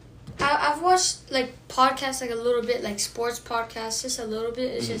 I've watched like podcasts like a little bit, like sports podcasts, just a little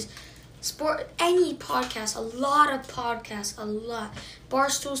bit. It's just any podcast, a lot of podcasts, a lot.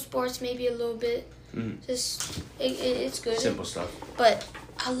 Barstool Sports maybe a little bit. Just it's good. Simple stuff. But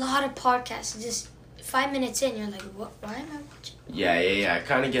a lot of podcasts, just 5 minutes in, you're like, what? Why am I watching? Yeah. It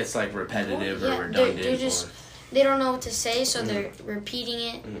kind of gets like repetitive or redundant. They're just they don't know what to say, so they're repeating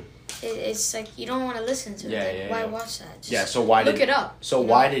it. It's like you don't want to listen to it. Why watch that? Just so why look it up? So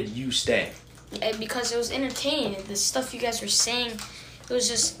why did you stay? Because it was entertaining. The stuff you guys were saying, it was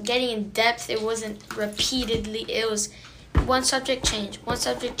just getting in depth. It wasn't repeatedly. It was one subject change, one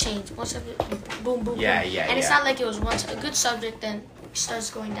subject change, one subject boom, boom, Yeah. And it's not like it was a good subject, then starts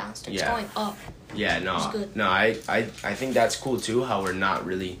going down, starts going up. Yeah, no, It's good. no, I think that's cool too. How we're not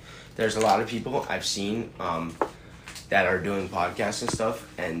really. There's a lot of people I've seen that are doing podcasts and stuff,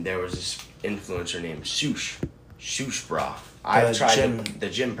 and there was this influencer named Sush Bra. I tried the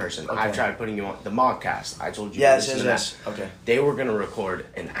gym person. Okay. I tried putting you on the Modcast. I told you. Yes. Okay. They were gonna record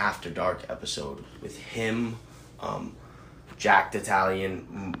an After Dark episode with him, Jack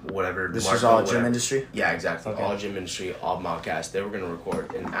D'Italian, whatever. This Marco, is all whatever. gym industry? Yeah, exactly. Okay. All gym industry, all Modcast. They were gonna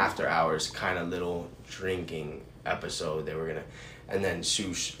record an after hours kind of little drinking episode. They were gonna, and then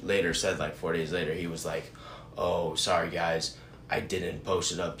Sush later said, like 4 days later, he was like, "Oh, sorry guys, I didn't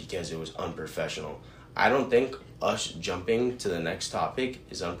post it up because it was unprofessional." I don't think us jumping to the next topic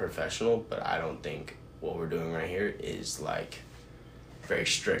is unprofessional, but I don't think what we're doing right here is like very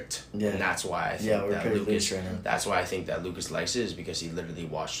strict. Yeah. And that's why I think we're that pretty Lucas. loose right now. That's why I think that Lucas likes it, is because he literally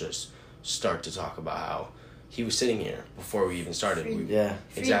watched us start to talk about how he was sitting here before we even started. Yeah.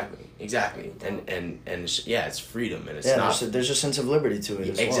 Exactly. And it's freedom, and it's Yeah, not. there's a sense of liberty to it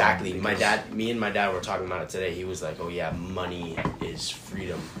as Exactly. well. Me and my dad were talking about it today. He was like, "Oh yeah, money is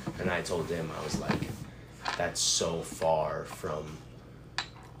freedom," and I told him, I was like, "That's so far from,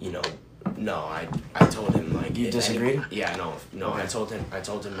 you know." No, I told him like. You disagreed? No. Okay. I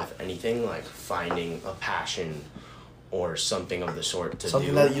told him if anything, like finding a passion or something of the sort to Something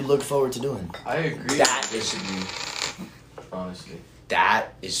do. that you look forward to doing. I agree. That I disagree. Honestly,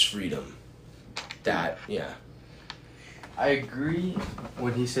 That is freedom. Yeah. I agree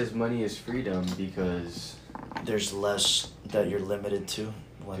when he says money is freedom, because There's less that you're limited to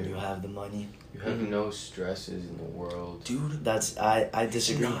when you have the money. you have no stresses in the world. Dude. That's I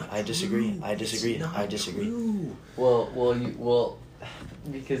disagree. not I disagree. true. I disagree. It's not I disagree. true. Well,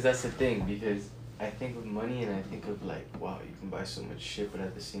 because that's the thing. Because I think of money and I think of like, wow, you can buy so much shit, but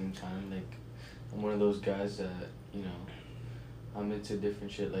at the same time, like, I'm one of those guys that, you know, I'm into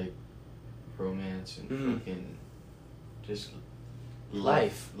different shit like romance and fucking just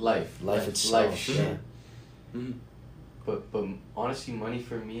life itself. shit. Yeah. Mhm. But honestly, money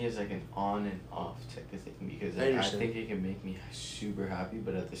for me is like an on and off type of thing, because I like, I understand. think it can make me super happy,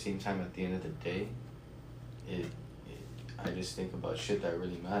 but at the same time, at the end of the day, I just think about shit that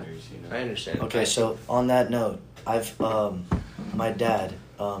really matters, you know. I understand. Okay, so on that note, I've my dad,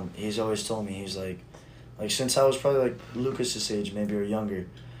 he's always told me, he's like since I was probably like Lucas's age, maybe or younger,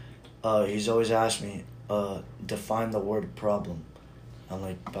 he's always asked me, define the word problem. I'm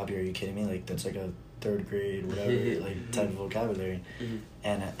like, Bobby, are you kidding me? Like that's like a 3rd grade whatever like type of vocabulary,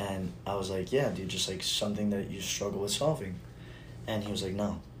 and I was like, yeah, dude, just like something that you struggle with solving, and he was like,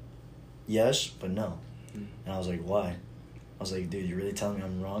 no, yes, but no, and I was like, why? I was like, dude, you really telling me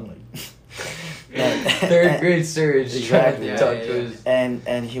I'm wrong? Like, 3rd grade Surge. Exactly. Yeah.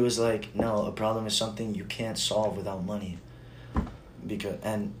 And he was like, no, a problem is something you can't solve without money. Because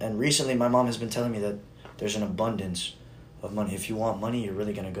and recently my mom has been telling me that there's an abundance of money. If you want money, you're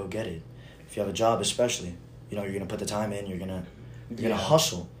really gonna go get it. If you have a job, especially, you know, you're gonna put the time in. You're gonna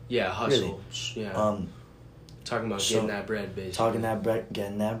hustle. Yeah, hustle. Really. Yeah. Talking about getting that bread, basically.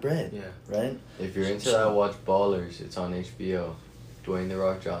 Getting that bread. Yeah. Right. If you're into that, watch Ballers. It's on HBO. Dwayne The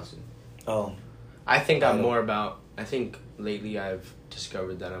Rock Johnson. Oh. I think I think lately I've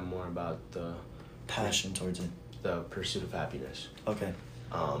discovered that I'm more about the Passion towards it. the pursuit of happiness. Okay.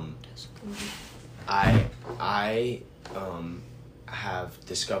 I have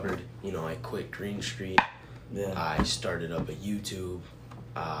discovered, you know, I quit Green Street. Yeah. I started up a YouTube.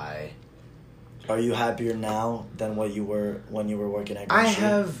 Are you happier now than what you were when you were working at Green I Street?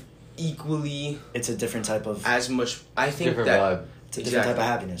 have equally It's a different type of. as much. I think Different that vibe. It's a different type of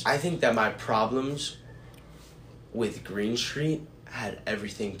happiness. I think that my problems with Green Street had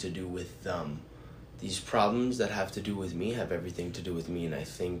everything to do with these problems that have to do with me have everything to do with me, and I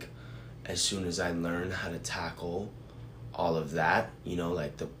think as soon as I learn how to tackle all of that, you know,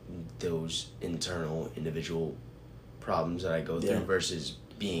 like those internal individual problems that I go through versus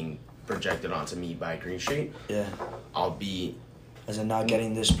being projected onto me by Green Street, Yeah. I'll be As in not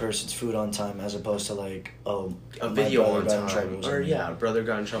getting this person's food on time, as opposed to like, oh, a my video brother on got in trouble time, or or something. yeah, brother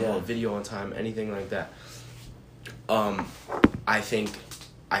got in trouble, Yeah. a video on time, anything like that. I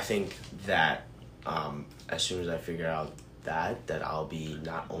think that as soon as I figure out that I'll be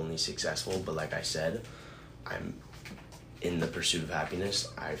not only successful, but like I said, I'm in the pursuit of happiness.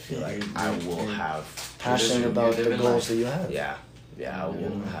 I feel like I will have passionate about the goals that you have. Yeah, I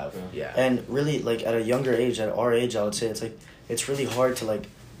will have. Yeah, and really, like at a younger age, at our age, I would say it's really hard to like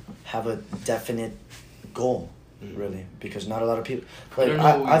have a definite goal. Really, because not a lot of people. Like, I don't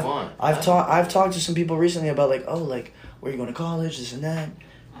know what we want. I've talked to some people recently about like, oh, like where are you going to college, this and that,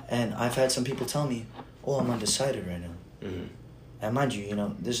 and I've had some people tell me, oh, I'm undecided right now. Mm-hmm. And mind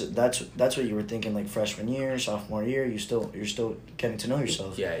you, that's what you were thinking like freshman year, sophomore year. You're still getting to know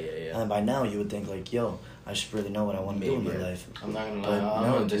yourself. Yeah. And by now you would think like, yo, I should really know what I want to do in my life. I'm not gonna But lie,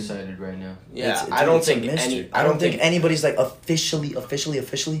 I'm no, undecided right now. Yeah, It's I don't it's a think mystery. I don't think anybody's like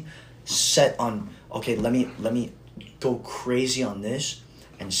officially set on. Okay, let me go crazy on this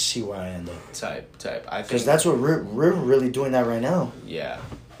and see where I end up. type. I think Because that's what we're really doing that right now. Yeah.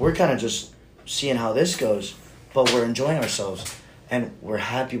 We're kind of just seeing how this goes, but we're enjoying ourselves and we're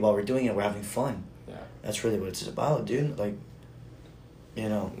happy while we're doing it. We're having fun. Yeah. That's really what it's about, dude. Like,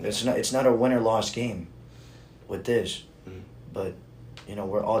 it's not a win or loss game with this, but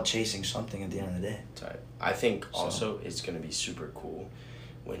we're all chasing something at the end of the day. Type. I think also it's gonna be super cool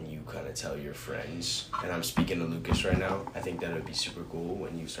when you kind of tell your friends, and I'm speaking to Lucas right now. I think that would be super cool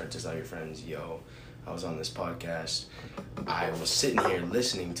when you start to tell your friends, yo, I was on this podcast. I was sitting here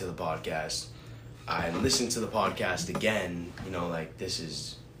listening to the podcast. I listened to the podcast again. Like, this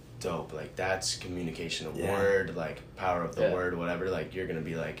is dope. Like, that's communication of word, like power of the word, whatever. Like, you're gonna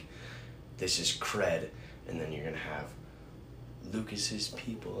be like, this is cred, and then you're gonna have Lucas's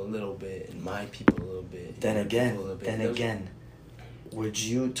people a little bit and my people a little bit. Then again, would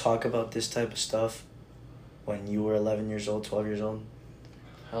you talk about this type of stuff when you were 11 years old, 12 years old?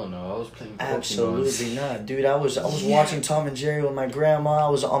 Hell no, I was playing Pokemon. Absolutely not, dude. I was watching Tom and Jerry with my grandma. I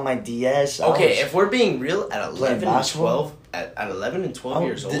was on my DS. Okay, if we're being real, at 11 and basketball? 12, at 11 and 12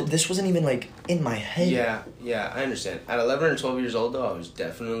 years old. This wasn't even like in my head. Yeah, I understand. At 11 or 12 years old, though, I was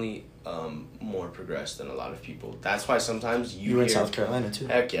definitely more progressed than a lot of people. That's why sometimes you were in hear, South Carolina too.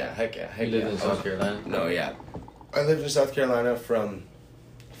 Heck yeah. You lived in South Carolina? No, yeah. I lived in South Carolina from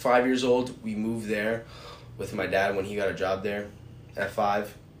 5 years old. We moved there with my dad when he got a job there at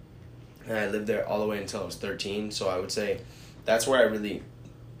 5. And I lived there all the way until I was 13. So I would say that's where I really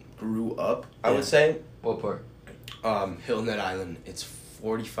grew up, I would say. What part? Hilton Head Island. It's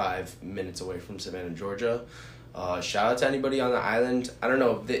 45 minutes away from Savannah, Georgia. Shout out to anybody on the island. I don't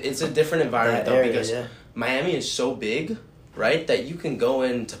know. It's a different environment, though, because Miami is so big, right, that you can go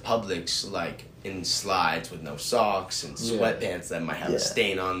into Publix, like, in slides with no socks and sweatpants that might have a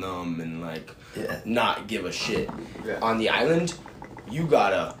stain on them and, like, not give a shit. Yeah. On the island, you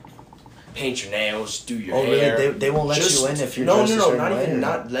gotta paint your nails, do your hair. Really? They won't let you in if you're No, dressed a certain not way, even or?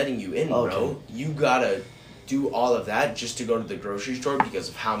 not letting you in, bro. You gotta do all of that just to go to the grocery store because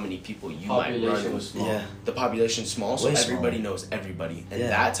of how many people you might run. Was small. Yeah. The population's small, so Way everybody smaller. knows everybody. And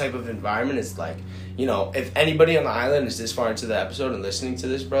that type of environment is like, if anybody on the island is this far into the episode and listening to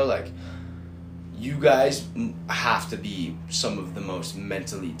this, bro, like, you guys have to be some of the most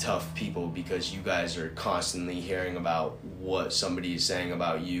mentally tough people because you guys are constantly hearing about what somebody is saying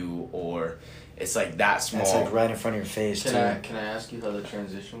about you, or it's like that small. It's like right in front of your face, Can too. I ask you how the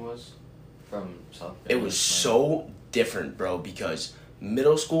transition was from South Carolina? It was so different, bro, because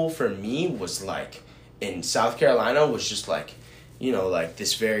middle school for me was like, in South Carolina was just like, like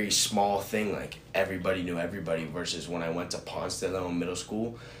this very small thing, like everybody knew everybody, versus when I went to Ponce de Leon Middle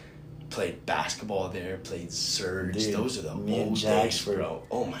School, played basketball there, played Surge. Dude, Those are the me and old Jax days, were bro.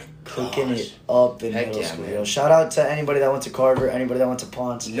 Oh my Cooking gosh. it up in Heck middle yeah, school. man. Yo, shout out to anybody that went to Carver, anybody that went to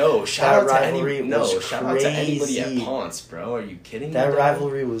Ponce. No, shout That out to rivalry was shout out to anybody at crazy. Ponce, bro. Are you kidding me? That bro?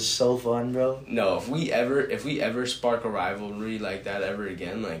 rivalry was so fun, bro. No, if we ever spark a rivalry like that ever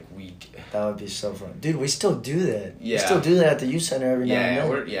again, like That would be so fun. Dude, we still do that. We Yeah. still do that at the youth center every now and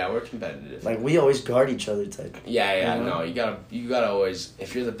then. we're competitive. Like, we always guard each other type. Yeah, you know? no, you gotta always,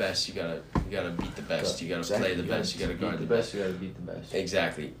 if you're the best, you gotta beat the best. You gotta Exactly. play the best. You gotta guard the best. You gotta beat the best.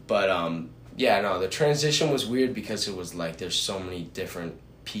 Exactly. But the transition was weird because it was like there's so many different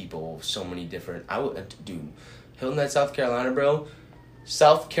people, so many different. Hilton Head, South Carolina, bro.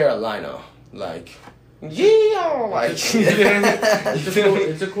 South Carolina, like, yeah, like.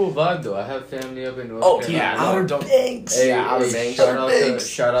 It's a cool vibe though. I have family up in North Carolina. yeah, Outer don't- Banks. Hey, Outer hey, Banks.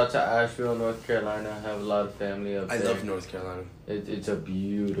 shout out to Asheville, North Carolina. I have a lot of family up I there. love North Carolina. It's a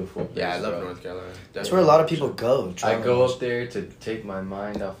beautiful place. Yeah, I love bro. North Carolina. That's where a lot of people go. I traveling. go up there to take my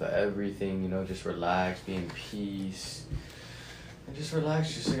mind off of everything, just relax, be in peace. And just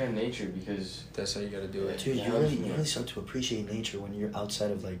relax, just look at nature because That's how you gotta do it. Dude, Yeah, you I really was- start to appreciate nature when you're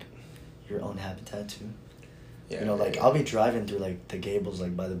outside of, like, your own habitat too. Yeah, You know, like I'll be driving through like the Gables,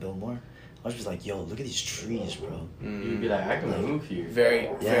 like by the Biltmore. I was just like, yo, look at these trees, bro. You'd be like, I can move here. Very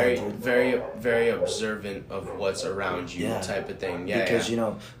observant of what's around you, type of thing. Yeah, because you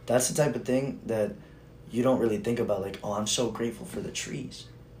know that's the type of thing that you don't really think about. Like, oh, I'm so grateful for the trees,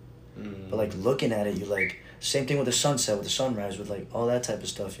 but like looking at it, you like same thing with the sunset, with the sunrise, with like all that type of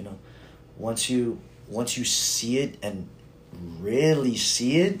stuff. You know, once you see it and really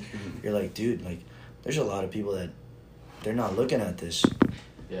see it, you're like, dude, like there's a lot of people that they're not looking at this.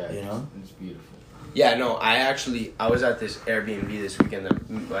 Yeah, you know, it's beautiful. Yeah, no, I was at this Airbnb this weekend that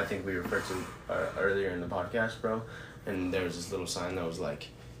I think we referred to earlier in the podcast, bro. And there was this little sign that was like,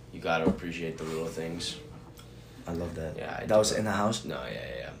 "You gotta appreciate the little things." I love that. Yeah, that was in the house. No,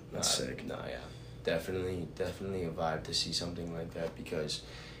 yeah. That's sick. No, yeah, definitely a vibe to see something like that because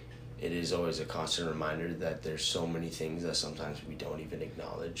it is always a constant reminder that there's so many things that sometimes we don't even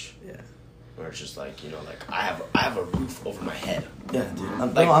acknowledge. Yeah. Where it's just like, you know, like I have a roof over my head. Yeah, dude.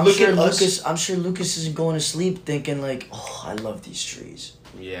 I'm sure Lucas isn't going to sleep thinking like, oh, I love these trees.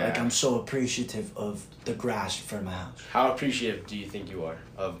 Yeah. Like I'm so appreciative of the grass in front of my house. How appreciative do you think you are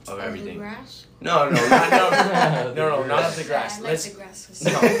of everything? The grass? No, not of the grass. Yeah, I like the grass.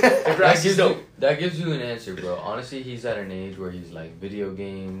 No, the grass is dope. That gives you an answer, bro. Honestly, he's at an age where he's like video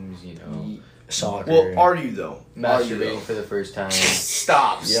games, you know. Soccer. Well, are you though? Masturbating for the first time.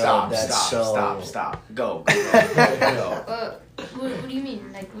 Stop. Go. What do you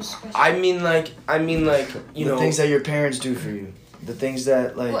mean? Like, what's the question? I mean, like, you know. The things that your parents do for you. The things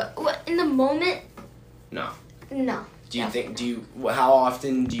that, like... What in the moment? No. No. How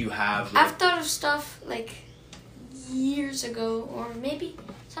often do you have... I've thought of stuff, like, years ago, or maybe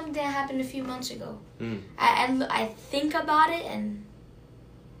something that happened a few months ago. I think about it, and...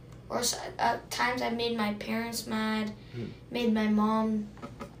 Or times I made my parents mad, made my mom,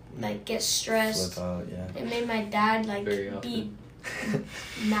 like, get stressed. Flip out, yeah. It made my dad, like, be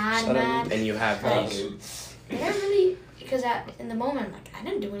mad. And you have these. They don't really... Because in the moment, I'm like, I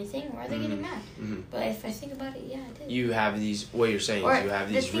didn't do anything. Why are they getting mad? But if I think about it, yeah, I did. You have these... What you're saying is you have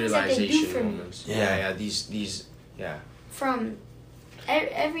these realization moments. Yeah, these... Yeah. From...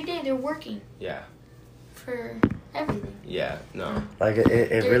 Every day, they're working. Yeah. For everything. Yeah, no. Like,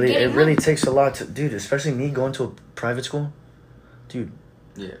 it really takes a lot to... Dude, especially me going to a private school. Dude,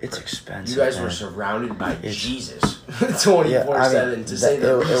 yeah, it's expensive. You guys were surrounded by Jesus 24/7 to say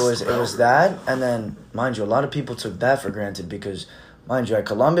that. It was that, and then, mind you, a lot of people took that for granted because, mind you, at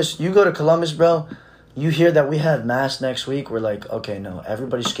Columbus, you go to Columbus, bro, you hear that we have mass next week, we're like, okay, no,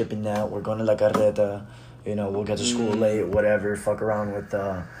 everybody's skipping that, we're going to La Carreta, you know, we'll get to school late, whatever, fuck around with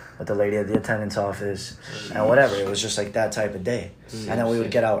the lady at the attendance office, and whatever. It was just like that type of day. And then we would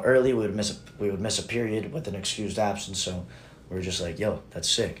get out early, we would miss a period with an excused absence, so we were just like, yo, that's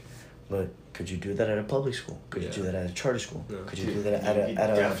sick. But could you do that at a public school? Could you do that at a charter school? No. Could you do that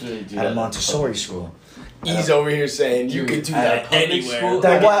at a Montessori school? He's over here saying you could do that anywhere.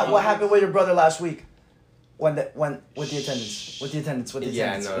 What happened with your brother last week? When with the attendance. It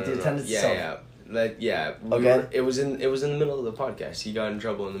was in the middle of the podcast. He got in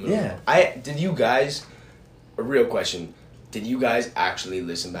trouble in the middle. Yeah. Did you guys? A real question. Did you guys actually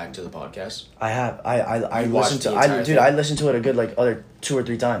listen back to the podcast? I have. I listened to. I listened to it a good other 2 or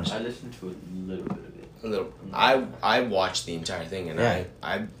 3 times. I listened to it a little bit of it. A little. I watched the entire thing and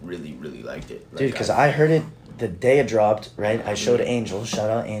I really liked it. Dude, because I heard it the day it dropped. Right. I showed Angel. Shout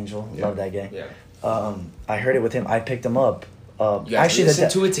out Angel. Yeah. Love that guy. Yeah. I heard it with him. I picked him up. You guys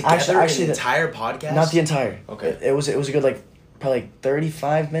listened to it together. Actually, the entire podcast. Not the entire. Okay. It was a good probably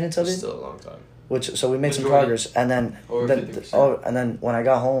 35 minutes of it. Still a long time. So we made some progress, and then when I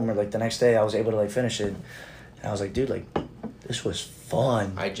got home or the next day, I was able to finish it, and I was like, dude, this was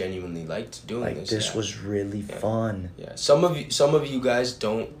fun. I genuinely liked doing this. This was really fun. Yeah, some of you guys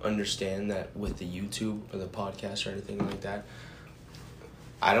don't understand that with the YouTube or the podcast or anything like that.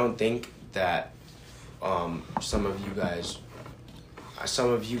 I don't think that some of you guys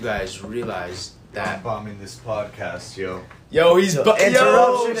realize that I'm bombing this podcast, yo. Yo, he's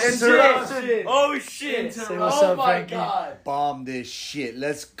interruption. Oh shit! Say what's up, my Frankie. God! Bomb this shit.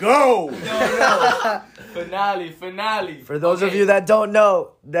 Let's go. No. Finale. For those of you that don't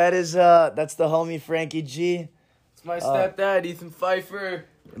know, that's the homie Frankie G. It's my stepdad, Ethan Pfeiffer.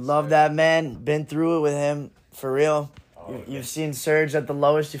 Love that man. Been through it with him for real. You've seen Serge at the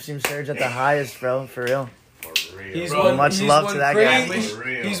lowest. You've seen Serge at the highest, bro. For real. For real. He's bro. one love to that guy.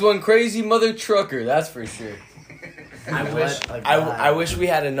 He's one crazy mother trucker. That's for sure. I wish we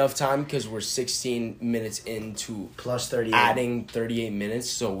had enough time because we're 16 minutes into Plus 38. adding 38 minutes,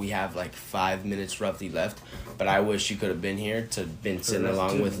 so we have like 5 minutes roughly left. But I wish you could have been here to been sitting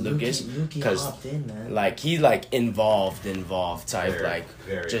along with Lucas, because like he like involved type Very,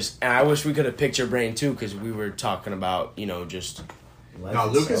 very. just. And I wish we could have picked your brain too, because we were talking about just No,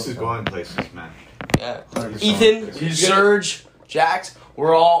 Lucas is going places, man. yeah. 100%. Ethan, Serge, Jax,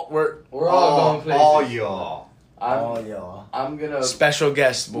 we're all going places. All y'all. y'all. I'm gonna. special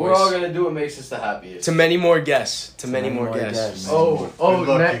guests, boys. We're all gonna do what makes us the happiest. To many more guests. To many more guests. Oh, Good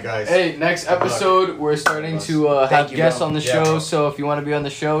luck, you guys. Hey, next Good luck. episode, we're starting to have Thank you, guests bro. on the Yeah, show. bro. So if you want to be on the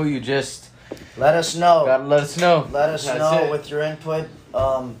show, you just Let us know. gotta let us know. Let us That's know it. with your input.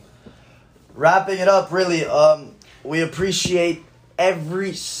 Wrapping it up, really, we appreciate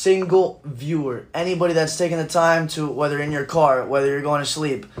every single viewer. Anybody that's taking the time to, whether in your car, whether you're going to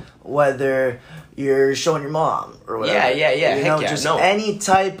sleep, whether you're showing your mom or whatever. Yeah. You Heck know, yeah, just no. any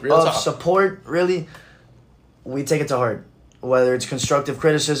type Real of talk. support, really, we take it to heart. Whether it's constructive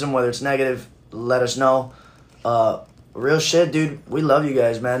criticism, whether it's negative, let us know. Real shit, dude. We love you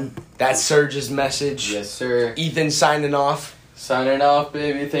guys, man. That's Serge's message. Yes, sir. Ethan signing off. Signing off,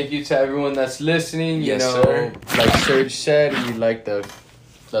 baby. Thank you to everyone that's listening. Yes, you know, sir. like Serge said, we like the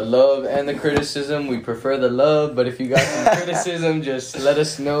love and the criticism. We prefer the love, but if you got some criticism, just let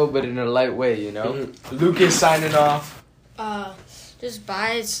us know, but in a light way, you know. Lucas signing off. Just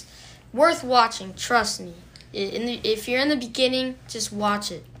buy. It's worth watching. Trust me. If you're in the beginning, just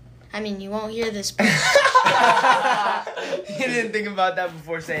watch it. I mean, you won't hear this. But He didn't think about that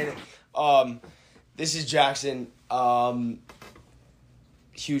before saying it. This is Jackson.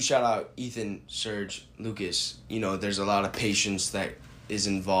 Huge shout out Ethan, Serge, Lucas. There's a lot of patience that is Goes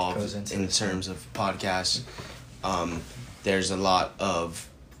involved into in this, terms of podcasts. There's a lot of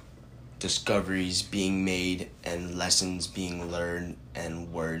discoveries being made and lessons being learned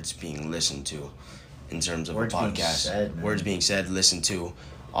and words being listened to in terms of Words a being podcast. said, man. Words being said, listened to,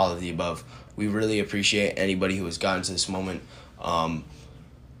 all of the above. We really appreciate anybody who has gotten to this moment.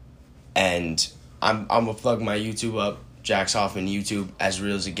 And I'm gonna plug my YouTube up, Jax Hoffman YouTube, as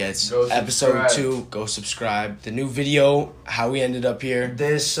real as it gets. Go Episode subscribe. 2, go subscribe. The new video, how we ended up here.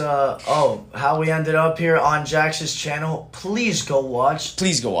 This how we ended up here on Jax's channel. Please go watch.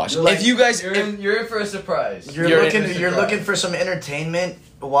 Please go watch. You're like- If you guys, You're in for a surprise. You're You're looking in for a you're surprise. looking for some entertainment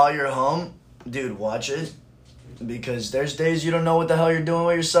while you're home, dude. Watch it, because there's days you don't know what the hell you're doing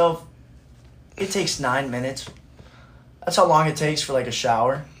with yourself. It takes 9 minutes. That's how long it takes for like a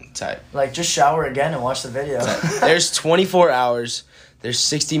shower. tight. Like, just shower again and watch the video. There's 24 hours. There's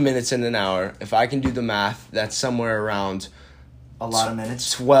 60 minutes in an hour. If I can do the math, that's somewhere around A lot of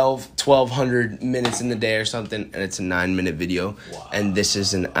minutes. 1,200 minutes in the day or something, and it's a 9-minute video. Wow. And this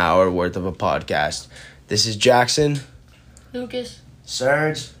is an hour worth of a podcast. This is Jackson, Lucas.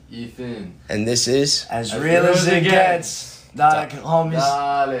 Serge, Ethan. and this is as real as it gets. Homies.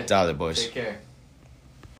 Dale. Dollar Boys. Take care.